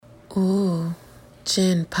Ooh,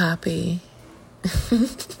 Gin Poppy.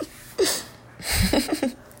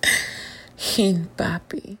 Gin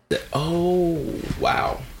Poppy. Oh,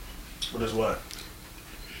 wow. What is what?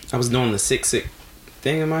 I was doing the sick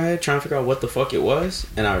thing in my head, trying to figure out what the fuck it was,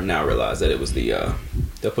 and I now realize that it was the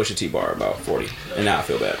Pusha T bar about 40, and now I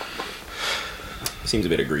feel bad. It seems a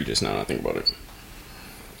bit egregious now that I think about it.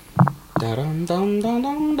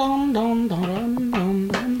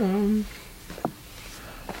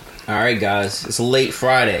 Alright guys, it's a late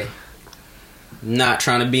Friday. Not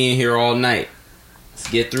trying to be in here all night. Let's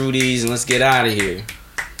get through these and let's get out of here.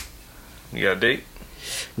 You got a date?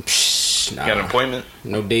 Psh, nah. Got an appointment?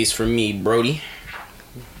 No dates for me, Brody.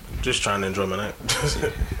 Just trying to enjoy my night.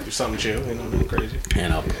 Do something chill, you know, nothing crazy.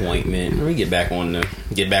 An appointment. Let me get back on the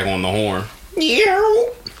horn. Yeah.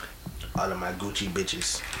 All of my Gucci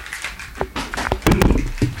bitches.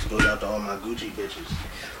 This goes out to all my Gucci bitches.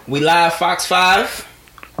 We live Fox 5.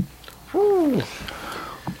 Woo.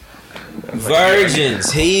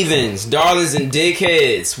 Virgins, heathens, darlings, and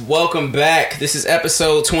dickheads. Welcome back. This is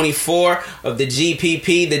episode 24 of the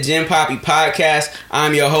GPP, the Gin Poppy podcast.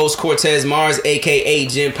 I'm your host, Cortez Mars, a.k.a.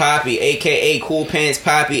 Gin Poppy, a.k.a. Cool Pants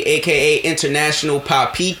Poppy, a.k.a. International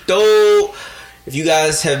Papito. If you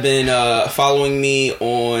guys have been following me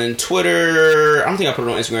on Twitter, I don't think I put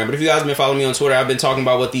it on Instagram, but if you guys have been following me on Twitter, I've been talking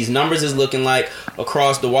about what these numbers is looking like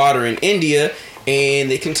across the water in India, and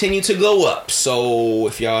they continue to go up. So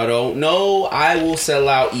if y'all don't know, I will sell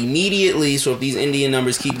out immediately. So if these Indian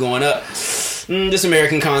numbers keep going up, this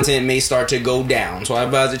American content may start to go down. So I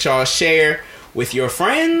advise that y'all share with your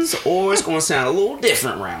friends, or it's going to sound a little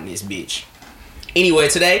different around this bitch. Anyway,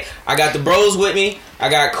 today, I got the bros with me. I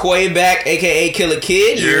got Quay back, a.k.a. Killer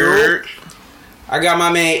Kid. Yeah. I got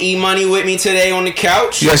my man E-Money with me today on the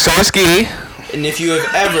couch. Yes, Sarski. And if you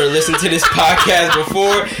have ever listened to this podcast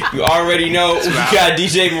before, you already know we got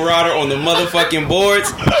DJ Marauder on the motherfucking boards.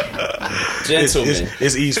 Gentlemen.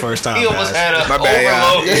 It's E's first time. He almost had a My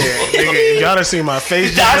bad, overload. Nigga, y'all done seen my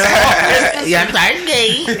face. Yeah, I'm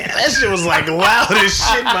sorry. That shit was like loud as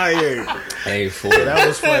shit in my ear. Hey, fool. That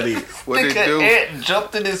was funny. What did Nigga, it do? Ant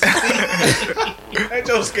jumped in his seat. I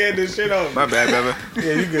just scared this shit off. My bad, brother.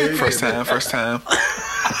 Yeah, you good. First time.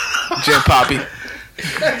 Gin Poppy.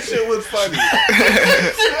 That shit was funny.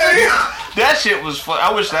 That shit was fun.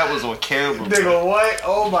 I wish that was on camera. Nigga, what?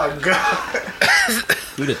 Oh my god.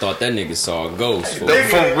 You'd have thought that nigga saw a ghost, fool.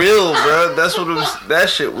 For real, bro. That's what it was. That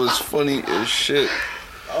shit was funny as shit.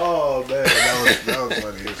 Oh man, that was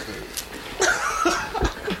funny as shit.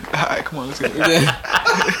 Alright, come on, let's get it.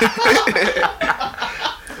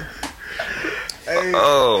 Hey,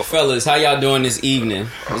 Oh, Fellas, how y'all doing this evening?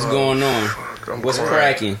 What's going on? What's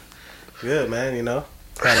cracking? good man, you know.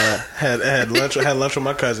 Had lunch with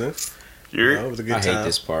my cousin. You know, it was a good I time. hate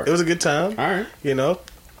this part. It was a good time. All right. You know,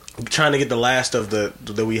 trying to get the last of the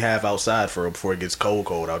that we have outside before it gets cold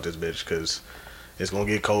out this bitch, because it's gonna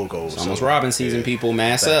get cold. It's almost Robin season, people.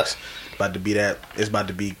 Mass up. About to be that. It's about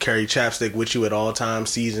to be carry chapstick with you at all time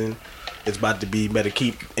season. It's about to be better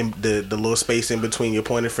keep the little space in between your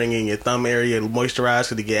pointer finger and your thumb area moisturized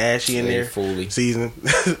because it get ashy in there. Fully. Season.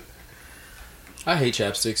 I hate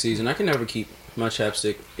chapstick season. I can never keep my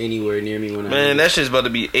chapstick anywhere near me when man, that shit's about to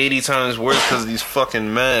be 80 times worse because of these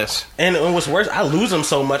fucking masks. And what's worse, I lose them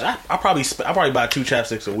so much. I probably buy 2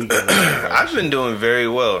 chapsticks a week. I've been doing very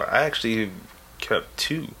well. I actually kept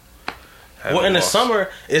 2. Well, in the summer,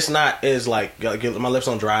 it's not as like my lips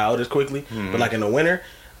don't dry out as quickly. But like in the winter,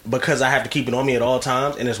 because I have to keep it on me at all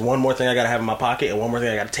times, and there's one more thing I gotta have in my pocket, and one more thing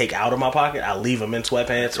I gotta take out of my pocket, I leave them in sweatpants.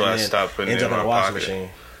 That's why I stopped putting it in my washing pocket. machine.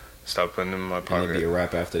 Stop putting them in my It'll pocket. be a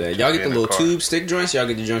wrap after that. Y'all get the In the little car. tube stick joints. Y'all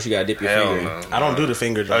get the joints you gotta dip your Hell finger in. no. I don't do the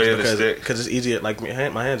finger joints the stick. because it's easier. Like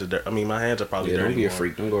my hands are dirty. I mean, my hands are probably Yeah, dirty. don't be a more.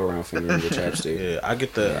 freak. Don't go around fingering your chapstick. Yeah, I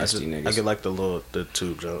get the. Nasty niggas. I get like the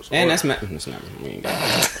tube joints. And Or- that's not. We ain't got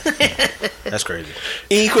that's crazy.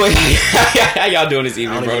 Equal. How y'all doing this I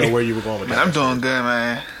evening, don't even know bro? where you were going with Man, that. I'm doing good,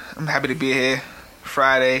 man. I'm happy to be here.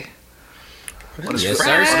 Friday. Yes,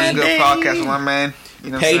 sir. On this good podcast with my man.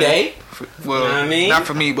 You know what I'm Payday. saying? Well, You know what I mean? not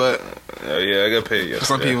for me, but Oh yeah, I got paid yesterday. for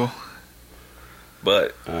some people.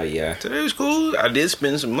 But Yeah. today was cool. I did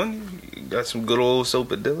spend some money. Got some good old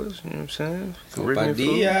sopadillas. You know what I'm saying? Caribbean food.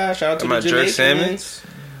 Padilla. Shout out to My the jerk Jamaicans.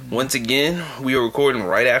 Once again, we were recording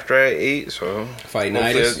right after I ate, so Fight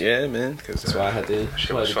hopefully nights. Yeah, man. Cause That's why I had to shit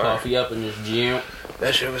put was the fire. coffee up in this gym.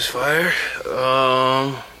 That shit was fire.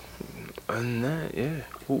 And that, yeah,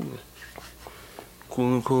 cool.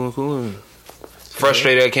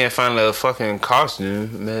 Frustrated I can't find the fucking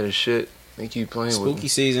costume. Mad as shit. They keep playing Spooky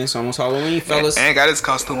with season. It's almost Halloween, fellas. Ant got his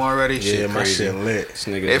costume already. Yeah, my crazy. shit lit. This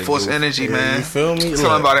nigga Air is a Force goof. Energy, Yeah, man. you feel me?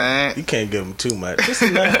 Tell him about it, Ant. You can't give him too much. Just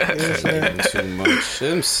enough. You know what I'm saying? Too much.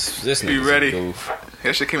 This Be nigga's ready. a goof.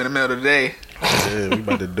 That shit came in the middle of the day. Yeah, we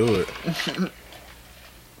about to do it.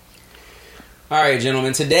 All right,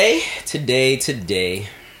 gentlemen. Today,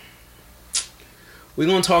 we're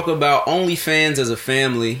gonna talk about OnlyFans as a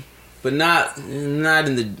family, but not in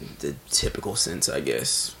the typical sense, I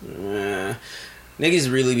guess.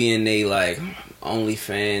 Niggas really be in they like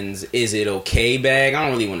OnlyFans. Is it okay bag? I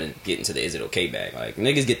don't really want to get into the is it okay bag. Like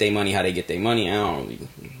niggas get their money how they get their money. I don't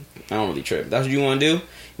really trip. If that's what you want to do. You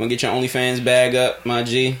want to get your OnlyFans bag up, my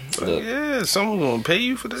G? Look, yeah, someone gonna pay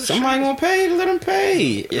you for this. somebody gonna pay. Let them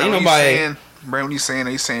pay. Now, Ain't what you nobody. saying, Brand, what you saying?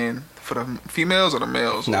 Are you saying for the females or the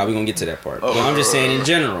males? Nah, we gonna get to that part. Oh. But I'm just saying in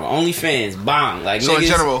general, OnlyFans, bang. Like So niggas, in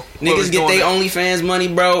general, what we niggas get doing their it? OnlyFans money,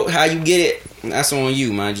 bro. How you get it? That's on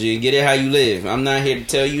you, my G. Get it how you live. I'm not here to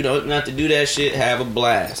tell you not to do that shit. Have a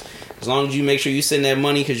blast. As long as you make sure you send that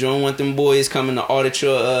money, because you don't want them boys coming to audit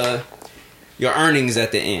your earnings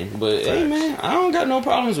at the end. But hey, man, I don't got no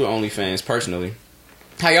problems with OnlyFans personally.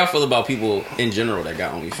 How y'all feel about people in general that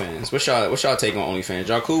got OnlyFans? What's y'all take on OnlyFans?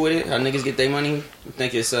 Y'all cool with it? How niggas get their money? You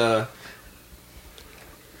think it's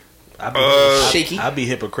shaky? I'd be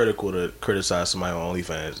hypocritical to criticize somebody on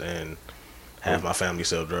OnlyFans and have my family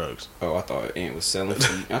sell drugs. Oh, I thought Ant was selling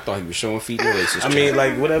feet. I thought he was showing feet and racist. I mean,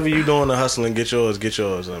 like, whatever you doing to hustle and get yours, you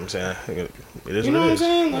know what I'm saying? It is you know what what it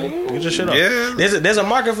I'm is. saying? Like, Get your shit up. Yeah. There's a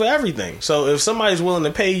market for everything. So if somebody's willing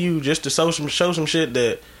to pay you just to show some shit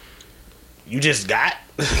that you just got,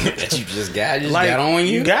 that you just got on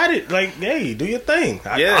you. You got it. Like, hey, do your thing.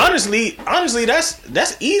 Yeah. Honestly,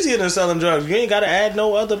 that's easier than selling drugs. You ain't got to add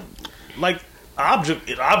no other like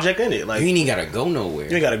object in it. Like You ain't even gotta go nowhere.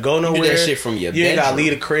 you ain't got to go nowhere. do that shit from your You ain't got to bedroom.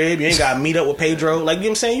 leave the crib. You ain't got to meet up with Pedro. Like, you know what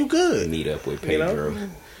I'm saying? You good. Meet up with You know?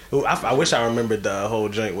 Pedro. I wish I remembered the whole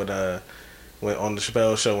joint with when on the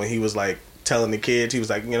Chappelle show when he was like telling the kids, he was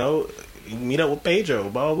like, you know, you meet up with Pedro,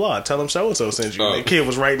 blah blah blah. Tell him so and so sent you. Oh. The kid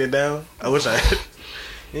was writing it down. I wish I.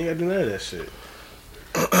 You ain't gotta do none of that shit.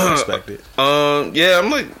 I respect it. Yeah,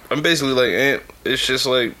 I'm basically like Ant. It's just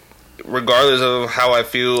like, regardless of how I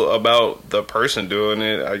feel about the person doing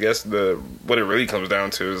it, I guess what it really comes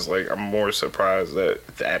down to is like I'm more surprised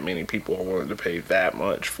that many people are willing to pay that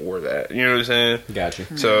much for that. You know what I'm saying?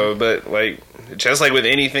 Gotcha. So, but like, just like with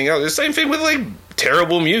anything else, the same thing with like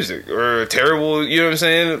terrible music or terrible, you know what I'm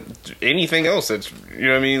saying? Anything else that's, you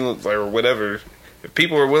know what I mean, like, or whatever. If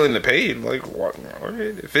people are willing to pay, like, what? All right,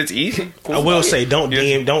 if it's easy, cool. I will say, don't Yeah.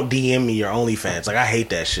 DM me your OnlyFans. Like, I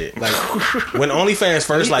hate that shit. Like, when OnlyFans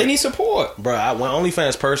first, They like, need support. when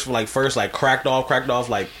OnlyFans first cracked off,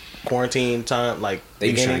 like quarantine time, like They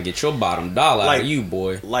be trying to beginning, get your bottom dollar out Like- of you,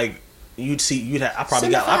 boy. like I Send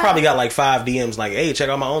a five. probably got like 5 DMs like, hey, check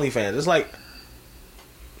out my OnlyFans. It's like,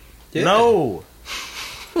 Yeah. no.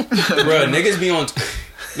 Bro, niggas be on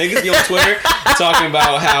Twitter talking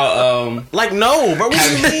about how Like, no, bro. What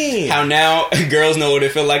do you mean? how now girls know what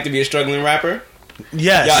it feel like to be a struggling rapper.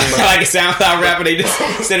 Yes. Y'all bro. like a SoundCloud rapper, they just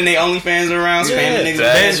sending their OnlyFans around, spamming niggas with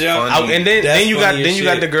that's that jump. funny. And then That's you funny as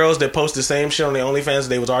got shit. the girls that post the same shit on their OnlyFans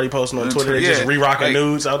they was already posting on Twitter. They just re-rocking like,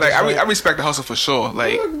 nudes. Like, I respect the hustle for sure.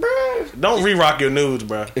 Like, Look, bro. Don't re-rock your nudes,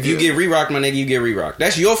 bro. If you get re-rocked, my nigga, you get re-rocked.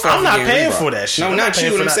 That's your fault. I'm for not getting paying re-rocked. for that shit. No, I'm not not paying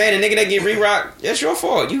you. What for I'm that. saying, the nigga that get re-rocked, that's your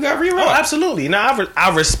fault. You got re-rocked. Oh, absolutely. Now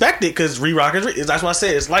I respect it because re-rock is. That's what I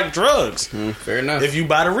said. It's like drugs. Fair enough. If you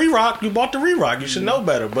buy the re-rock, you bought the re-rock. You should know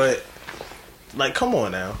better. But like, come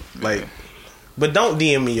on now. Like, but don't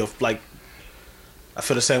DM me your like. I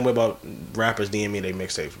feel the same way about rappers DM me their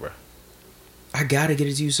mixtapes, bro. I gotta get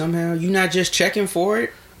it to you somehow. You not just checking for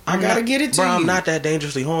it. I gotta get it to bro, you. I'm not that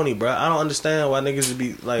dangerously horny, bro. I don't understand why niggas would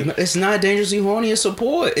be like. It's not dangerously horny. It's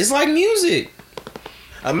support. It's like music.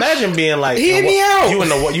 Imagine being like, Hear me out. You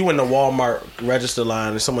in the Walmart register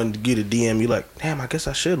line and someone get a DM. You like, damn, I guess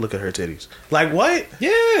I should look at her titties. Like what?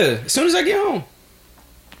 Yeah. As soon as I get home.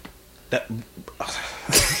 That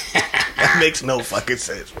that makes no fucking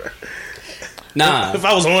sense, bro. Nah. If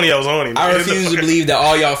I was horny, I was horny. I refuse to believe that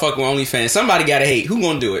all y'all fuck with OnlyFans. Somebody gotta hate. Who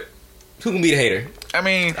gonna do it? Who gonna be the hater? I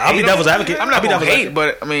mean, I'll be you know, devil's advocate. I'm I'll not be gonna devil's hate,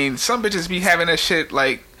 advocate. but I mean, some bitches be having that shit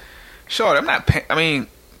like, sure, I'm not paying. I mean,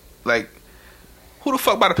 like, who the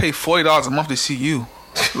fuck about to pay $40 a month to see you?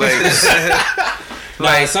 Like,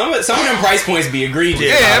 Like some of them price points be egregious.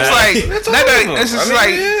 yeah, it's like, it's just like,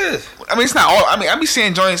 yeah. I mean, it's not all. I mean, I be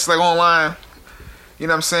seeing joints like online. You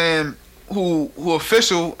know what I'm saying? Who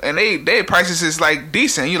official and they prices is like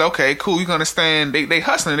decent. You know, okay, cool. You can understand they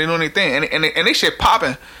hustling, they doing their thing, and they shit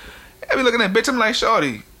popping. I be looking at that bitch. I'm like,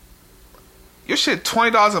 shorty, your shit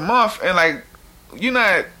 $20 a month, and like you're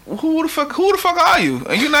not who the fuck are you?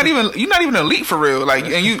 And you're not even elite for real. Like,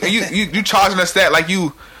 and you charging us that like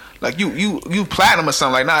you platinum or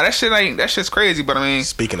something. Like, nah, that shit's crazy. But I mean,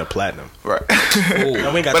 Speaking of platinum, right?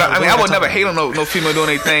 No, we ain't got But time- I we mean, ain't I got would never time. hate on no female doing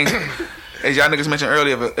anything. As y'all niggas mentioned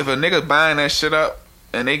earlier, if a nigga buying that shit up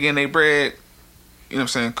and they getting their bread, you know what I'm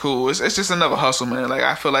saying? Cool. It's just another hustle, man. Like,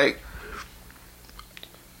 I feel like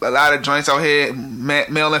a lot of joints out here,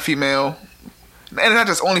 male and female, and it's not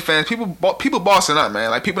just OnlyFans. People bossing up, man.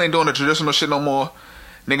 Like, people ain't doing the traditional shit no more.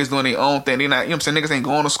 Niggas doing their own thing. They not, you know what I'm saying? Niggas ain't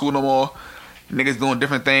going to school no more. Niggas doing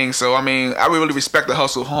different things. So I mean, I really respect the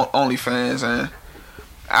hustle of OnlyFans, and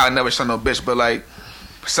I'll never show no bitch. But like,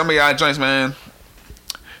 some of y'all joints, man,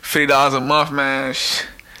 $50 a month, man.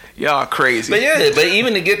 Y'all crazy. But yeah, but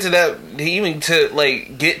even to get to that, even to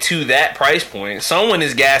like get to that price point, someone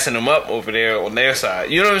is gassing them up over there on their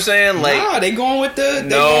side. You know what I'm saying? Like, Nah, they going with the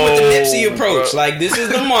Nipsey approach. Bro. Like, this is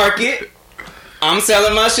the market. I'm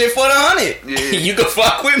selling my shit for the 100. Yeah. You can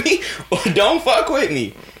fuck with me or don't fuck with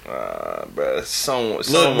me. bro, someone,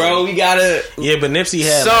 Look, bro, we gotta. Yeah, but Nipsey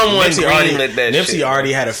had Someone Nipsey shit.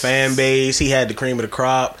 already had a fan base. He had the cream of the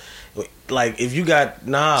crop. Like, if you got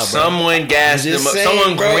bro. someone gassed I'm them just up. saying,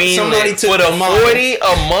 Someone bro, somebody greenlit took with the a model. 40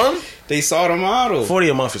 a month. They saw the model. 40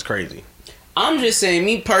 a month is crazy. I'm just saying,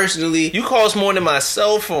 me personally, You cost more than my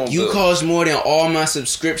cell phone. you bill. cost more than all my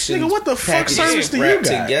subscriptions. Nigga, what the fuck packages service do you wrapped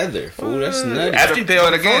got? together? Fool, that's nutty. After you pay on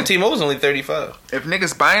But the again- phone, T-Mobile was only $35. If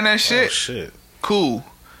niggas buying that Oh, shit, shit. cool,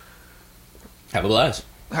 Have a blast.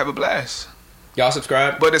 have a blast. Y'all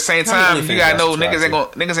subscribe. But at the same How many time, you OnlyFans gotta know y'all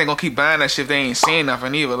subscribe niggas ain't gonna keep buying that shit if they ain't seeing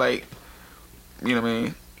nothing either. Like, you know what I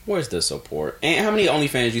mean? Where's the support? And how many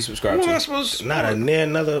OnlyFans you subscribe What am I to? supposed to? Not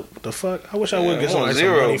another. The fuck? I wish I would get I'm on some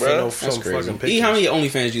zero, money for bro. no That's some crazy. fucking E, pictures. how many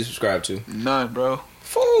OnlyFans you subscribe to? None, bro.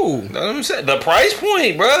 Fool. That's what I'm saying. The price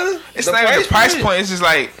point, bro. It's not even the price point. It's just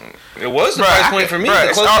like, It was the bro, price point for me. The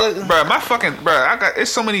closer- my fucking, bro.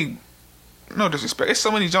 It's so many. No disrespect. It's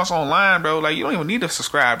so many jumps online, bro. Like, you don't even need to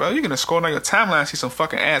subscribe, bro. You can just scroll down your timeline and see some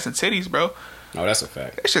fucking ass and titties, bro. Oh, that's a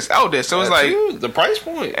fact. It's just out there. So it's That like, too, the price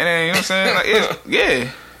point. and then you know what I'm saying? Like, it's,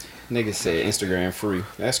 yeah. Niggas said Instagram free.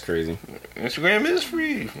 That's crazy. Instagram is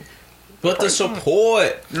free. But the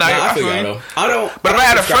support. Nah, I I feel feel y'all you. though. I don't. But if I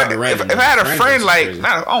had a friend, random. if I had a Random friend is like, crazy.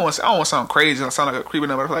 not, I don't want to sound crazy. I sound like a creepy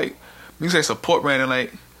number. Like, you say support brand and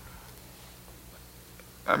like,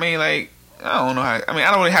 I mean, like, I don't know how. I mean,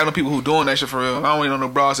 I don't really have no people who doing that shit for real. I don't really know no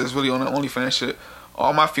bros that's really on the OnlyFans shit.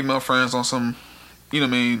 All my female friends on some, you know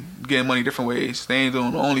what I mean, getting money different ways. They ain't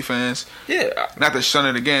doing the OnlyFans. Yeah. Not to shun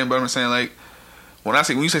it again, but I'm saying like, when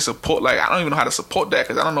you say support, like, I don't even know how to support that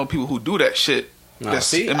because I don't know people who do that shit. Nah, That's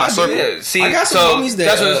see, in my I do. circle. Yeah, see, I got some so homies that,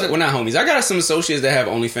 that's what I'm saying. well, not homies. I got some associates that have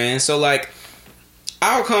OnlyFans. So like,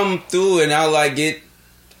 I'll come through and I'll like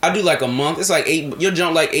I do like a month. It's like you'll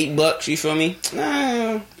jump like $8. You feel me?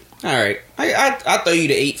 All right. I throw you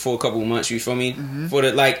to 8 for a couple of months. You feel me? For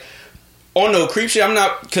the like. On no creep shit, I'm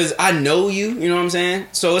not, because I know you know what I'm saying?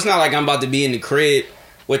 So it's not like I'm about to be in the crib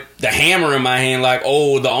with the hammer in my hand, like,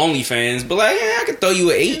 oh, the OnlyFans. But like, yeah, I could throw you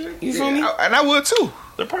an 8. You feel me? And I would too.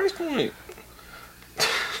 The price point.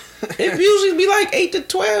 It usually be like 8 to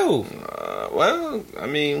 12. Well, I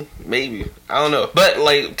mean, maybe. I don't know. But,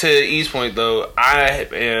 like, to E's point, though, I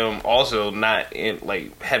am also not in,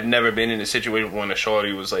 like, have never been in a situation when a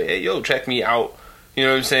shorty was like, hey, yo, check me out. You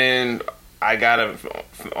know what I'm saying? I got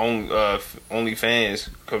OnlyFans.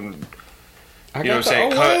 You know what I'm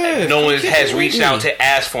saying? No one has reached out to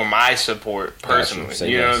ask for my support personally. Say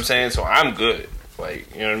You know yes. what I'm saying? So I'm good. Like,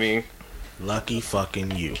 you know what I mean? Lucky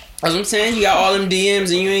fucking you. That's what I'm saying. You got all them DMs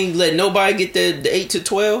and you ain't let nobody get the 8 to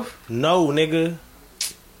 12. No, nigga.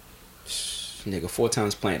 Nigga, 4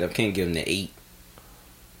 times plant up. Can't give him the 8.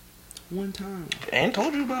 One time. And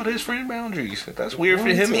told you about his friend boundaries. That's weird for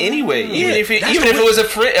One him time. anyway. Even if that's it the was a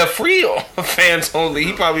free fans only,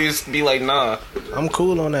 he probably just be like, nah. I'm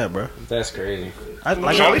cool on that, bro. That's crazy.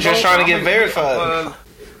 Shawty's just trying to get verified.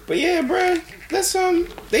 But yeah, bro. That's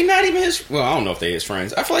they not even his. Well, I don't know if they his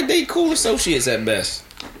friends. I feel like they cool associates at best.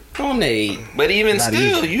 On they 8. But even Not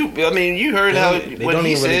still, even. you heard how They what don't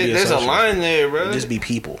he even really said. be There's a associates. line there, bro. Just be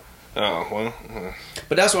people. Oh well.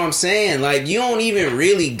 But that's what I'm saying. Like, you don't even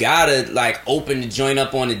really gotta like open the joint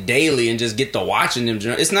up on the daily and just get to watching them.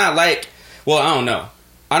 It's not like, well, I don't know.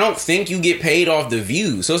 I don't think you get paid off the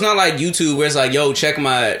views. So it's not like YouTube where it's like, yo, check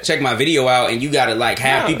my video out and you gotta like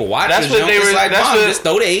have people watch That's it. what they It's were- like, that's mom, what- just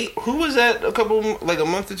throw the 8. Who was that? A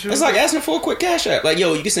month or two? It's like asking for a quick cash app. Like,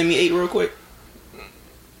 yo, you can send me 8 real quick.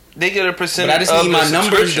 they get a But percentage. I just of need the my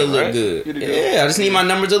numbers to subscription, look right? good. Yeah, I just need my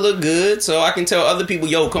numbers to look good so I can tell other people,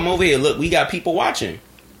 yo, come over here. Look, we got people watching.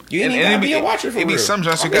 You ain't even gotta be a watcher for it be real. some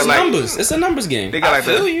joints who It's got like numbers. It's a numbers game. they got I like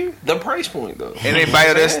feel the you. The price point though. and anybody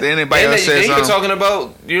else says Then you're talking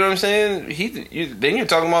about, you know what I'm saying? Then you're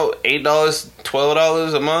talking about $8,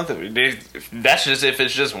 $12 a month. That's just if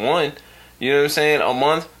it's just one. You know what I'm saying? A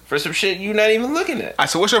month for some shit you're not even looking at.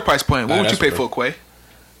 so what's your price point? What would you that's pay true. for, Quay?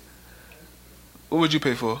 What would you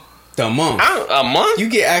pay for? The month. A month? You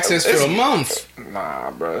get access for a month.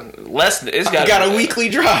 Nah, bro. Less. It's You got a weekly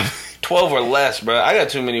drop. 12 or less, bro. I got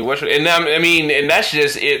too many watch, and I mean, and that's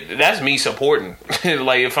just it. That's me supporting.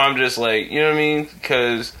 Like if I'm just like, you know what I mean?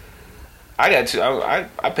 Because I got to.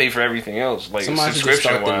 I pay for everything else, like Somebody should just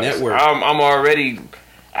subscription start the wise. network. I'm already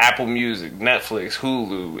Apple Music, Netflix,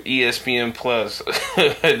 Hulu, ESPN Plus,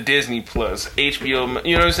 Disney Plus, HBO.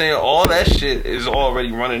 You know what I'm saying? All that shit is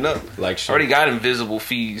already running up. Like shit. already got invisible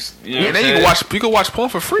fees. You know And what then I'm you can watch porn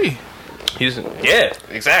for free. Yeah,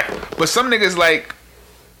 exactly. But some niggas like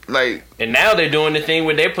And now they're doing the thing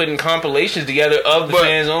where they're putting compilations together of the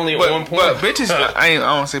fans only on porn. But bitches, I don't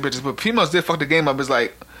want to say bitches, but females did fuck the game up. It's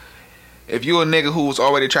like if you a nigga who was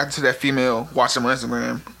already attracted to that female, watch them on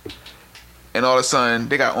Instagram, and all of a sudden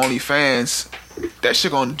they got OnlyFans, that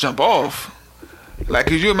shit gonna jump off. Like,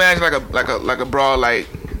 could you imagine like a broad like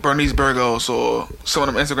Bernice Burgos or some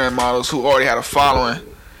of them Instagram models who already had a following,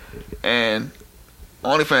 and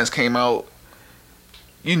OnlyFans came out?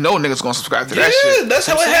 You know niggas gonna subscribe to that shit. That's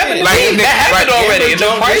how it happened. Like, That happened already. Amber The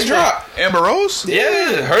Jones price just dropped. Amber Rose?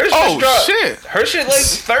 Yeah, her shit Oh, dropped. shit. Her shit like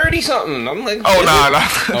 30 something. I'm like, Oh is nah, it?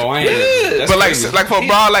 nah. Oh, I ain't. Yeah. That's But crazy. like for a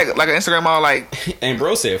broad like an Instagram model like And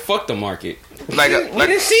bro said, "Fuck the market." We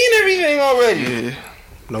done seen everything already. yeah.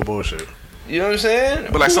 No bullshit. You know what I'm saying?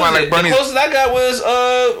 But like Who somebody was like it? Bernie- The closest I got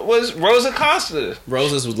was Rosa Costa.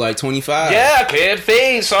 Roses was like 25. Yeah, I can't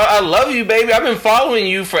fade. So I love you, baby. I've been following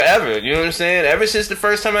you forever. You know what I'm saying? Ever since the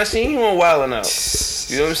first time I seen you on Wildin' Out.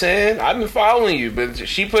 You know what I'm saying? I've been following you, but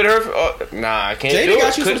she put her. Nah, I can't do Jada it.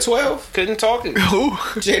 got you for the 12. Couldn't talk it. Who?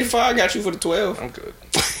 Jada 5 got you for the 12. I'm good.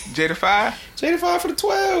 Jada 5 Jada 5 for the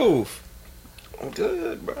 12. I'm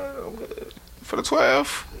good, bro. I'm good. for the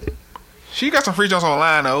 12. She got some free jumps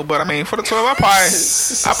online though, but I mean for the 12, I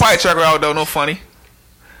probably check her out though. No funny.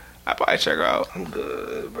 I probably check her out. I'm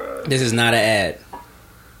good, bro. This is not an ad,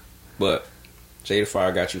 but Jada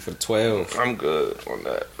 5 got you for the 12. I'm good on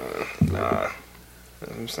that, man. Nah. You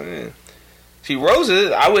know what I'm saying? See,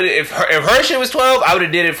 Rosa, I would if her shit was 12, I would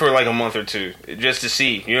have did it for like a month or two just to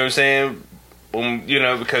see. You know what I'm saying? You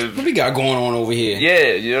know, because What we got going on over here?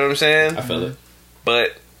 yeah, you know what I'm saying? I feel it.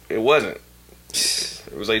 But it wasn't.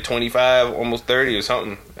 It was like 25, almost 30 or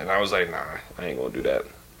something. And I was like, nah, I ain't gonna do that.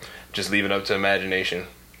 Just leave it up to imagination.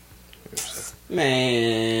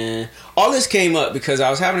 Man, all this came up because I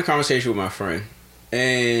was having a conversation with my friend,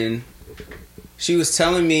 and she was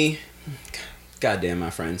telling me, goddamn my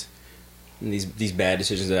friends, and these bad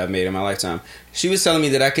decisions that I've made in my lifetime. She was telling me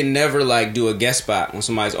that I can never like do a guest spot on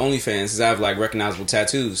somebody's OnlyFans because I have like recognizable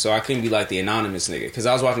tattoos, so I couldn't be like the anonymous nigga. Because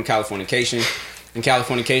I was watching Californication. In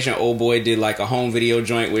Californication, old boy did like a home video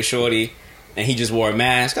joint with Shorty, and he just wore a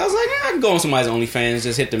mask. I was like, I can go on somebody's OnlyFans,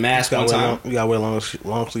 just hit the mask one time. You gotta wear a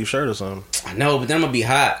long sleeve shirt or something. I know, but then I'm gonna be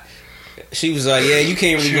hot. She was like, yeah, you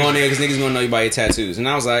can't really go in there because niggas gonna know you by your tattoos. And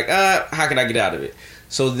I was like, how could I get out of it?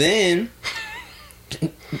 So then,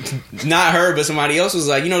 not her, but somebody else was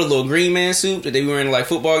like, you know the little green man suit that they be wearing in like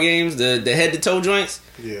football games, the head to toe joints?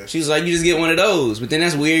 Yeah. She was like, you just get one of those. But then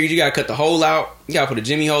that's weird. You gotta cut the hole out. You gotta put a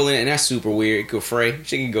Jimmy hole in it, and that's super weird. It could fray.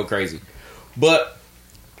 Shit can go crazy. But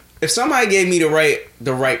if somebody gave me the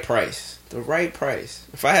right price,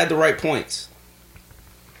 if I had the right points,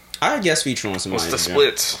 I'd guest feature on somebody. What's the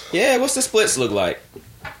splits? Yeah, what's the splits look like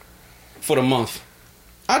for the month?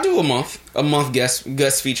 I do a month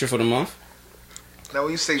guest feature for the month. Now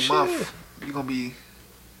when you say month, you gonna be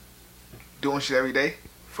doing shit every day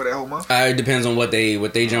for that whole month? It depends on what they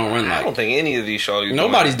don't run I like. don't think any of these shows.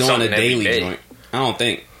 Nobody's doing a something every daily day. joint. I don't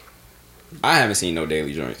think. I haven't seen no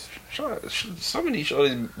daily joints. Some of these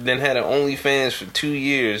shows then had an OnlyFans for 2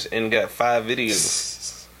 years and got 5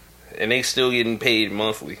 videos, and they still getting paid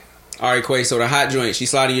monthly. All right, Quay. So the hot joint, she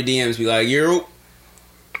slide in your DMs, be like, "Yo,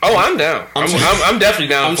 Oh, I'm down. I'm definitely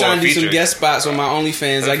down. I'm for trying a to do feature. some guest spots on my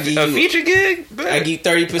OnlyFans. I give a you feature gig. Bet. I give 30%.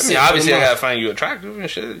 I mean, obviously, I for the gotta find you attractive and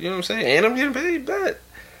shit. You know what I'm saying? And I'm getting paid. Bet. month.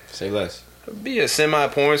 Say less. Be a semi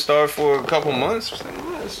porn star for a couple months. Say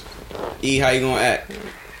less. E, how you gonna act?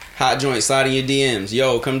 Hot joint, slide in your DMs.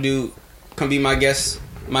 Yo, come be my guest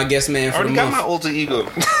man I for the already got month. my alter ego.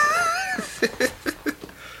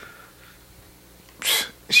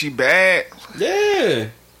 She bad, Yeah.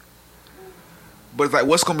 but it's like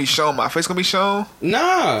what's gonna be shown? My face gonna be shown?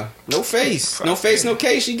 Nah. No face. No face, no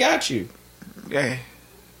case. She got you. Yeah.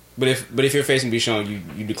 But if your face can be shown,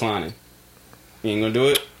 you declining. You ain't gonna do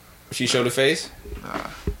it? If she show the face?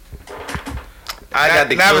 I got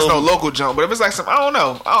the now it's no kill. local jump, but if it's like some, I don't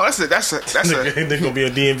know. Oh, that's a. They're gonna be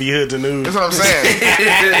a DMV hood to news. That's what I'm saying.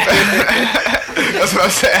 That's what I'm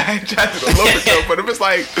saying. I ain't trying to do the local jump, but if it's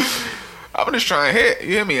like, I'm just trying to hit. You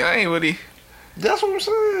hear me? I ain't really. That's what I'm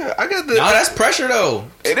saying. I got the. No, that's pressure though.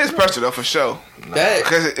 It is pressure though for sure. That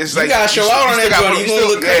Because it's you like gotta show out on still that gotta joint. put- You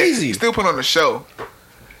gonna look crazy. You still put on the show.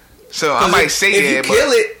 So I might say if yeah, you but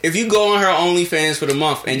kill it, if you go on her OnlyFans for the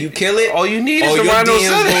month and you kill it, All you need oh, is the your Rhino DMs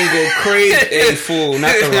 7. gonna go crazy. Hey, fool,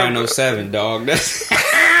 not the Rhino 7, dog. That's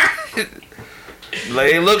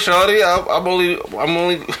Like, hey, look, shawty, I'm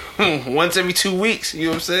only once every 2 weeks. You know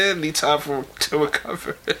what I'm saying? Need time to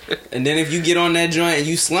recover. and then if you get on that joint and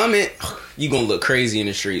you slum it, you gonna look crazy in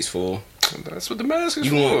the streets, fool. That's what the mask is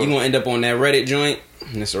You for. gonna end up on that Reddit joint.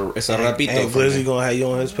 And it's a rapito. And for Glizzy me. gonna have you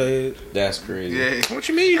on his page. That's crazy. yeah. What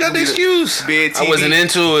you mean? You got the excuse? Big I wasn't TV.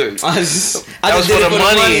 into it. I just That was did for it the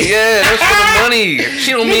money. Yeah, that was for the money.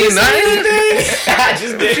 She don't mean nothing. I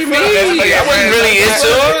just did What you it. mean? I wasn't really into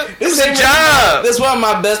it. It was a job. That's one of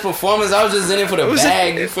my best performances. I was just in it for the was a-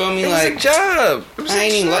 bag. You feel me? It was a Like job. It was I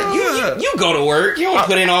ain't a even like job. you go to work. You don't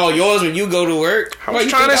put in all yours when you go to work. I was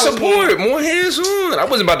trying to support more hands on. I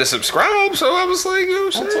wasn't about to subscribe, so I was like, yo, I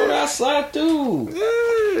shit. told her I slide through.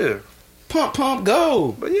 Yeah. Pump,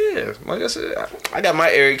 go. But yeah, like I said, I got my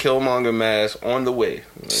Eric Killmonger mask on the way.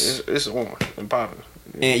 It's on and popping.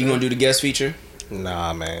 And you gonna do the guest feature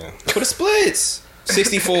Nah, man. for the splits?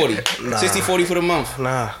 60-40. 60-40 for the month.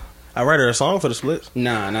 Nah. I write her a song for the splits.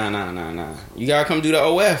 Nah. You gotta come do the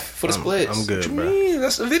OF for the splits. I'm good, bro. Yeah,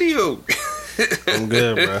 that's the video. I'm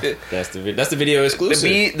good, bro. That's the video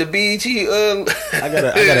exclusive. The BET. I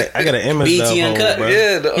got an image BT to uphold, Uncut. bro.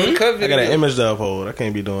 Yeah, the uncut I video. got an image to uphold. I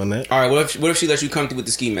can't be doing that. All right, what if she lets you come through with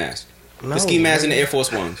the ski mask? No, The ski mask and the Air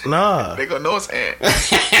Force Ones. Nah. They gonna know it's Ant.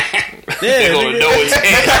 They gonna know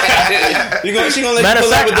it's She gonna let Matter you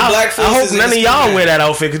of pull up fact, with the black I hope forces and none the of ski y'all mask. wear that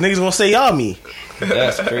outfit because niggas gonna say y'all me.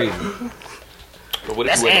 That's crazy. But what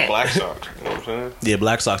if you wear the black socks? You know what I'm saying? Yeah,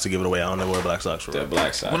 black socks to give it away. I don't know where black socks from. The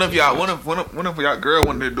black side. One of y'all girl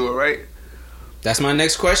wanted to do it, right? That's my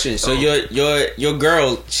next question. So your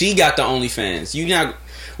girl, she got the OnlyFans. You not.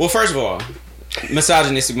 Well, first of all,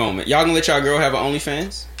 misogynistic moment. Y'all gonna let y'all girl have an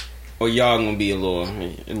OnlyFans, or y'all gonna be a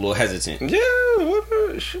little hesitant? Yeah,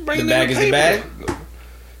 whatever. She The bringing bag in is the paper. bag.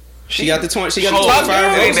 She got the 20. She got the Top 25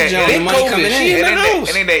 girl. roses, Ain't John. that- The money COVID. coming She in. in the house.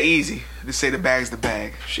 It ain't that easy to say the bag's the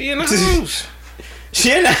bag. She in the house. She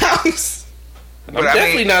in the house. I'm But I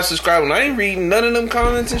definitely mean- not subscribing. I ain't reading none of them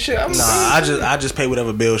comments and shit. I'm Nah, I just pay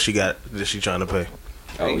whatever bill she got that she trying to pay.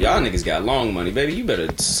 Oh, y'all niggas got long money, baby. You better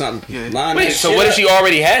something Yeah. line Wait, that so shit what if up. she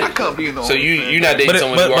already had it? I can't be in the So you not dating But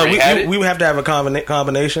someone who already had it? we would have to have a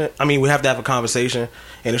combination. I mean, we have to have a conversation.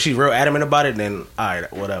 And if she's real adamant about it, then all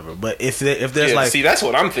right, whatever. But if there's Yeah, like see, that's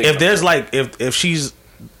what I'm thinking. if there's like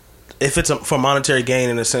if it's for monetary gain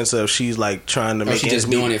in the sense of she's like trying to make she ends just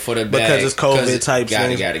meet doing it for the because bag, it's COVID 'cause it- type got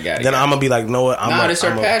it, thing. got it. Then I'm gonna be like, no, what? Nah, this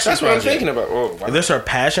her passion. that's what I'm project. thinking about. Oh, wow. If this her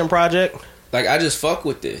passion project, Like, I just fuck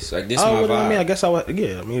with this. Like, this oh, my well, vibe. I mean, I guess I would.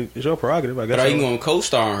 Yeah, I mean, it's your prerogative. I guess. But are I you would. going to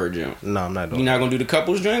co-star on her jump? No, I'm not doing. You not going to do the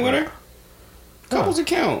couples joint with her? Couples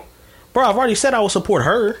account. Bro, I've already said I will support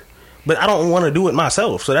her, but I don't want to do it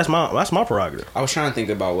myself. So that's my prerogative. I was trying to think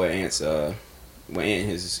about what Ant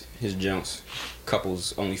his jumps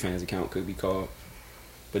couples OnlyFans account could be called,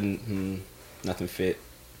 but nothing fit.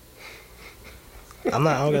 I'm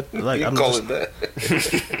not. I don't got like. You I'm call just, it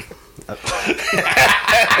that.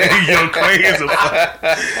 Yo, crazy as a fuck.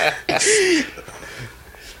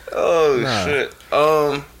 Oh, Nah. shit.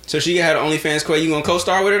 So she had an OnlyFans. Quay, you gonna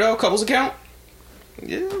co-star with her though? Couples account?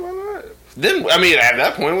 Yeah, why not? Then, I mean, at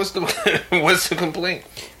that point, what's the complaint?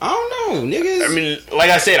 I don't know, niggas. I mean, like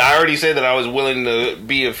I said, I already said that I was willing to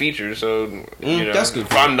be a feature. So you know, that's good.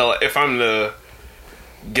 if I'm the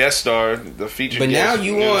guest star, the feature. but guest, now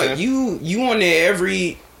know what I'm saying? you on there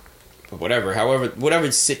every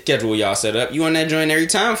whatever schedule y'all set up. You on that joint every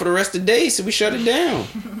time for the rest of the day. So we shut it down.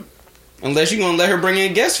 Unless you gonna let her bring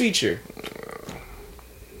in a guest feature.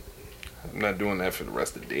 I'm not doing that for the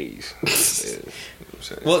rest of the days. Yeah, you know what I'm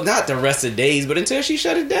saying? Well, not the rest of the days, but until she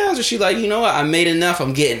shut it down. So she like, you know what? I made enough.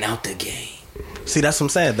 I'm getting out the game. See, that's what I'm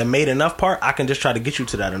saying. The made enough part, I can just try to get you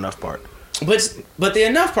to that enough part. But the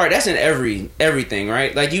enough part, that's in everything,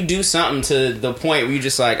 right? Like, you do something to the point where you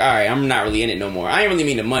just like, all right, I'm not really in it no more. I ain't really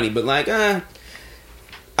mean the money, but like, I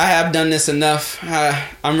have done this enough.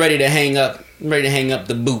 I'm ready to hang up. I'm ready to hang up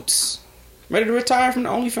the boots. I'm ready to retire from the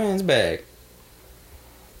OnlyFans bag.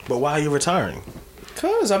 But why are you retiring?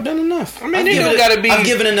 Cause I've done enough. I mean, it don't gotta be. I've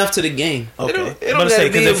given enough to the game. Okay, It don't but say gotta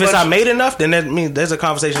because be if a it's bunch- I made enough, then that means there's a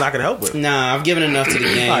conversation I could help with. Nah, I've given enough to the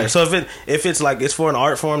game. All right, so if it's like it's for an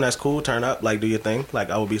art form, that's cool. Turn up, like do your thing. Like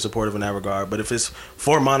I would be supportive in that regard. But if it's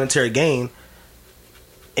for monetary gain,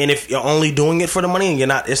 and if you're only doing it for the money and you're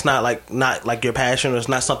not, it's not like your passion, or it's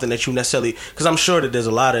not something that you necessarily. Because I'm sure that there's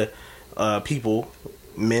a lot of people,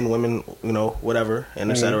 men, women, you know, whatever,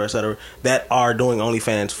 and et cetera, that are doing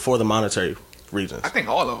OnlyFans for the monetary reasons. I think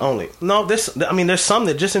all of them. Only there's some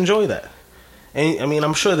that just enjoy that, and I mean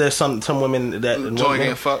I'm sure there's some women that Enjoy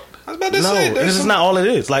getting fucked. I was about to no, say, this is not all it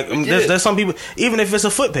is. Like get it. there's some people, even if it's a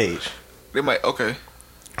foot page, They might okay.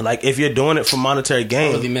 like if you're doing it for monetary I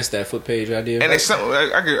gain, really missed that foot page idea. And it's some. I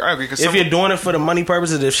agree. Cause if you're doing it for the money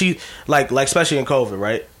purposes, if she like especially in COVID,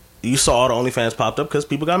 right? You saw all the OnlyFans popped up because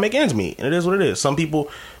people gotta make ends meet, and it is what it is. Some people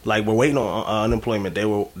like were waiting on unemployment.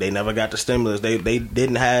 They never got the stimulus. They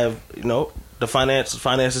didn't have the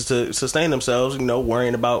finances to sustain themselves.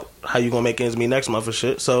 Worrying about how you gonna make ends meet next month or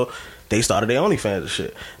shit. So they started their OnlyFans and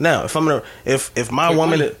shit. Now, if my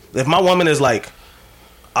woman is like,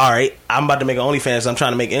 all right, I'm about to make an OnlyFans. I'm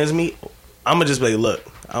trying to make ends meet. I'm gonna just be like, look,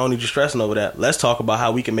 I don't need you stressing over that. Let's talk about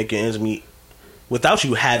how we can make your ends meet without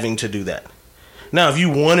you having to do that. Now, if you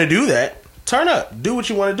want to do that, turn up. Do what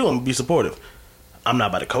you want to do. I'm going to be supportive. I'm not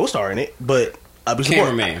about to co-star in it, but I'll be supportive.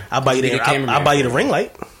 Cameraman. I'll buy you I'll buy you the ring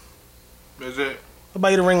light. Is it? I'll buy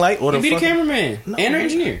you the ring light. Or You be the fucking- cameraman No, and her nigga.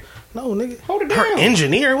 engineer. No, nigga. Hold it Her down.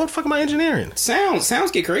 engineer? What the fuck am I engineering? Sounds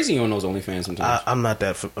get crazy on those OnlyFans sometimes. I'm not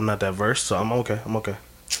that versed, so I'm okay.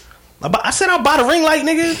 I said I'll buy the ring light,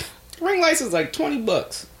 nigga. Ring lights is like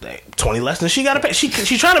 $20. Dang, 20 less than she got to pay. She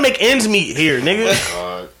trying to make ends meet here,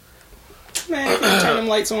 nigga. Man, turn them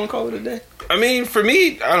lights on, call it a day. I mean, for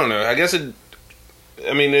me, I don't know. I guess it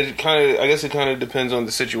kind of depends on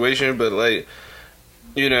the situation, but like,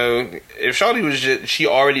 if Shawty was she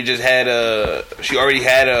already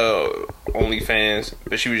had a OnlyFans,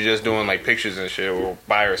 but she was just doing like pictures and shit or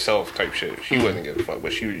by herself type shit. She wasn't giving a fuck,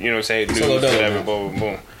 but she, what I'm saying, Solo news, dolo, whatever, man. boom, boom,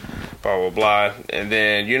 boom, blah blah blah, and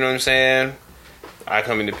then what I'm saying, I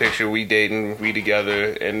come in the picture, we dating, we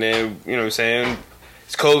together, and then what I'm saying.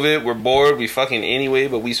 It's COVID. We're bored. We fucking anyway,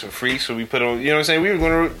 but we some freaks, so we put on. We were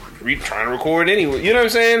trying to record anyway. You know what I'm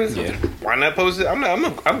saying? Yeah. Why not post it?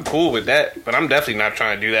 I'm cool with that, but I'm definitely not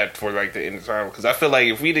trying to do that for like the end of time because I feel like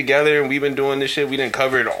if we together and we've been doing this shit, we didn't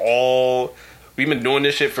cover it all. We've been doing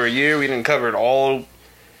this shit for a year. We didn't cover it all. You know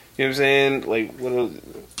what I'm saying? Like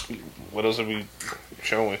what else are we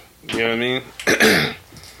showing? You know what I mean?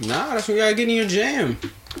 Nah, that's when you gotta get in your jam.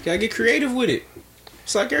 You gotta get creative with it.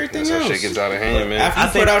 It's like everything That's else. how shit gets out of hand, man.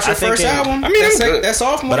 After you put out your first album, I mean, that's, I'm good. that's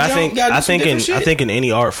sophomore. But I jump, think you gotta do I some think in different shit. I think in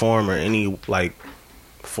any art form or any like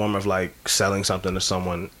form of like selling something to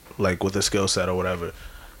someone like with a skill set or whatever,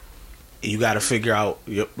 you got to figure out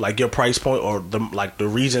your price point or the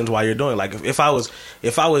reasons why you're doing it. Like if I was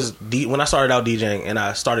when I started out DJing and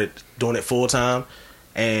I started doing it full time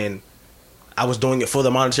and I was doing it for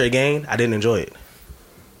the monetary gain, I didn't enjoy it.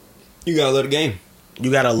 You gotta love the game. You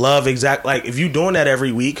gotta love if you doing that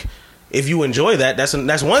every week. If you enjoy that, that's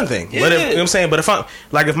one thing. Yeah. But if, you know what I'm saying, but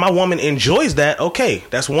if my woman enjoys that, okay,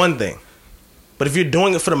 that's one thing. But if you're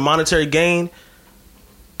doing it for the monetary gain,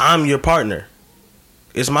 I'm your partner.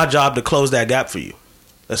 It's my job to close that gap for you.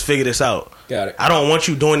 Let's figure this out. Got it. I don't want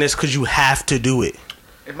you doing this because you have to do it.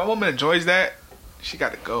 If my woman enjoys that, she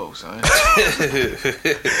got to go, son.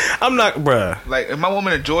 I'm not, bruh. Like if my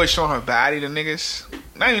woman enjoys showing her body to niggas,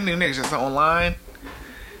 not even the niggas, just online.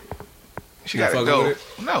 She You got to fucking go.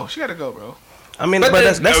 with No, she got to go, bro. I mean, But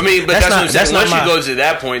that's what I'm saying. that's not Once my, you go to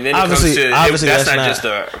that point, then it comes obviously, to obviously that's that's not not just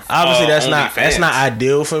a obviously that's OnlyFans. not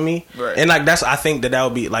ideal for me. Right. And like I think that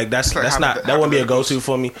would be like that's like not that wouldn't be a go to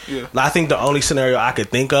for me. Yeah. Like, I think the only scenario I could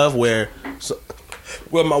think of where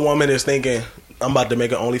my woman is thinking I'm about to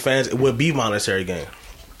make an OnlyFans, it would be monetary gain.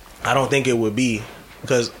 I don't think it would be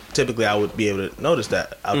because typically I would be able to notice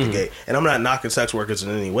that out the gate. And I'm not knocking sex workers in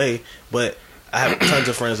any way, but I have tons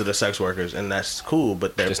of friends that are sex workers, and that's cool.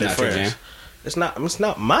 But they're Just not your friends. jam? It's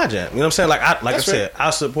not my jam. You know what I'm saying? Like I That's said,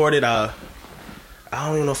 I support it. I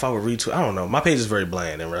don't even know if I would retweet. I don't know. My page is very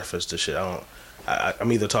bland in reference to shit.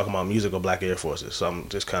 I'm either talking about music or Black Air Forces, so I'm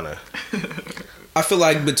just kind of. I feel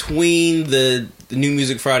like between the New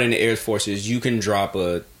Music Friday and the Air Forces, you can drop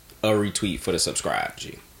a retweet for the subscribe.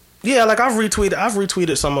 G. Yeah, like I've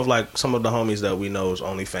retweeted some of the homies that we know is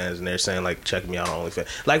OnlyFans, and they're saying like check me out on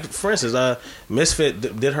OnlyFans. Like for instance, Misfit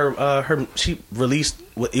did her she released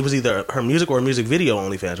it was either her music or a music video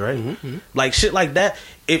on OnlyFans, right? Mm-hmm. If shit like that.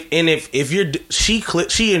 If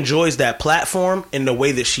she enjoys that platform and the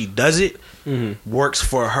way that she does it works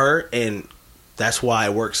for her, and That's why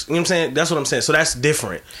it works. You know what I'm saying? That's what I'm saying. So that's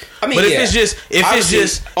different. I mean, but if yeah. it's just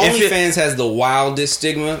OnlyFans has the wildest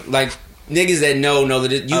stigma. Like niggas that know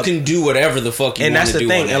that you can do whatever the fuck you want to do. And that's the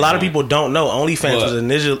thing. A lot of people don't know. OnlyFans What?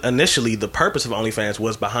 was initially the purpose of OnlyFans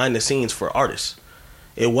was behind the scenes for artists.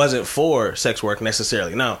 It wasn't for sex work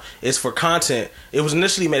necessarily. No, it's for content. It was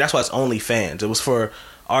initially made. That's why it's OnlyFans. It was for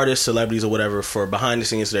artists, celebrities, or whatever, for behind the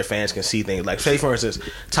scenes so their fans can see things. Like, say for instance,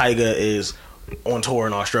 Tyga is on tour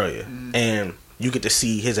in Australia, and you get to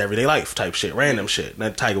see his everyday life type shit, random shit.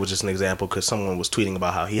 That Tyga was just an example because someone was tweeting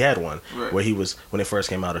about how he had one where he was when it first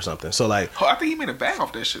came out or something. So like, Oh, I think he made a bag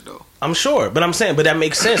off that shit though. I'm sure, but I'm saying, but that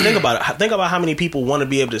makes sense. Think about it. Think about how many people want to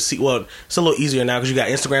be able to see. Well, it's a little easier now because you got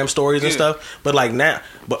Instagram stories and stuff. But like now,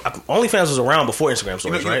 but OnlyFans was around before Instagram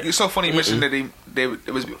stories, right? It's so funny you mentioned that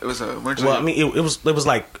it was a Well, I mean, it was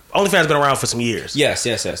like OnlyFans been around for some years. Yes.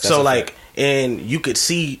 That's So a like, fact. and you could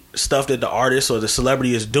see stuff that the artist or the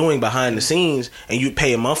celebrity is doing behind the scenes, and you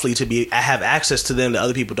pay a monthly to have access to them that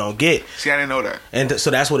other people don't get. See, I didn't know that. And so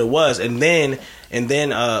that's what it was. And then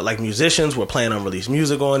like musicians were playing unreleased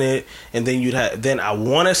music on it, and then you'd have. Then I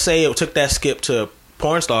want to say it took that skip to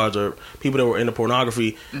porn stars or people that were into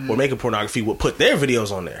pornography or making pornography would put their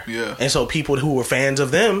videos on there. Yeah. And so people who were fans of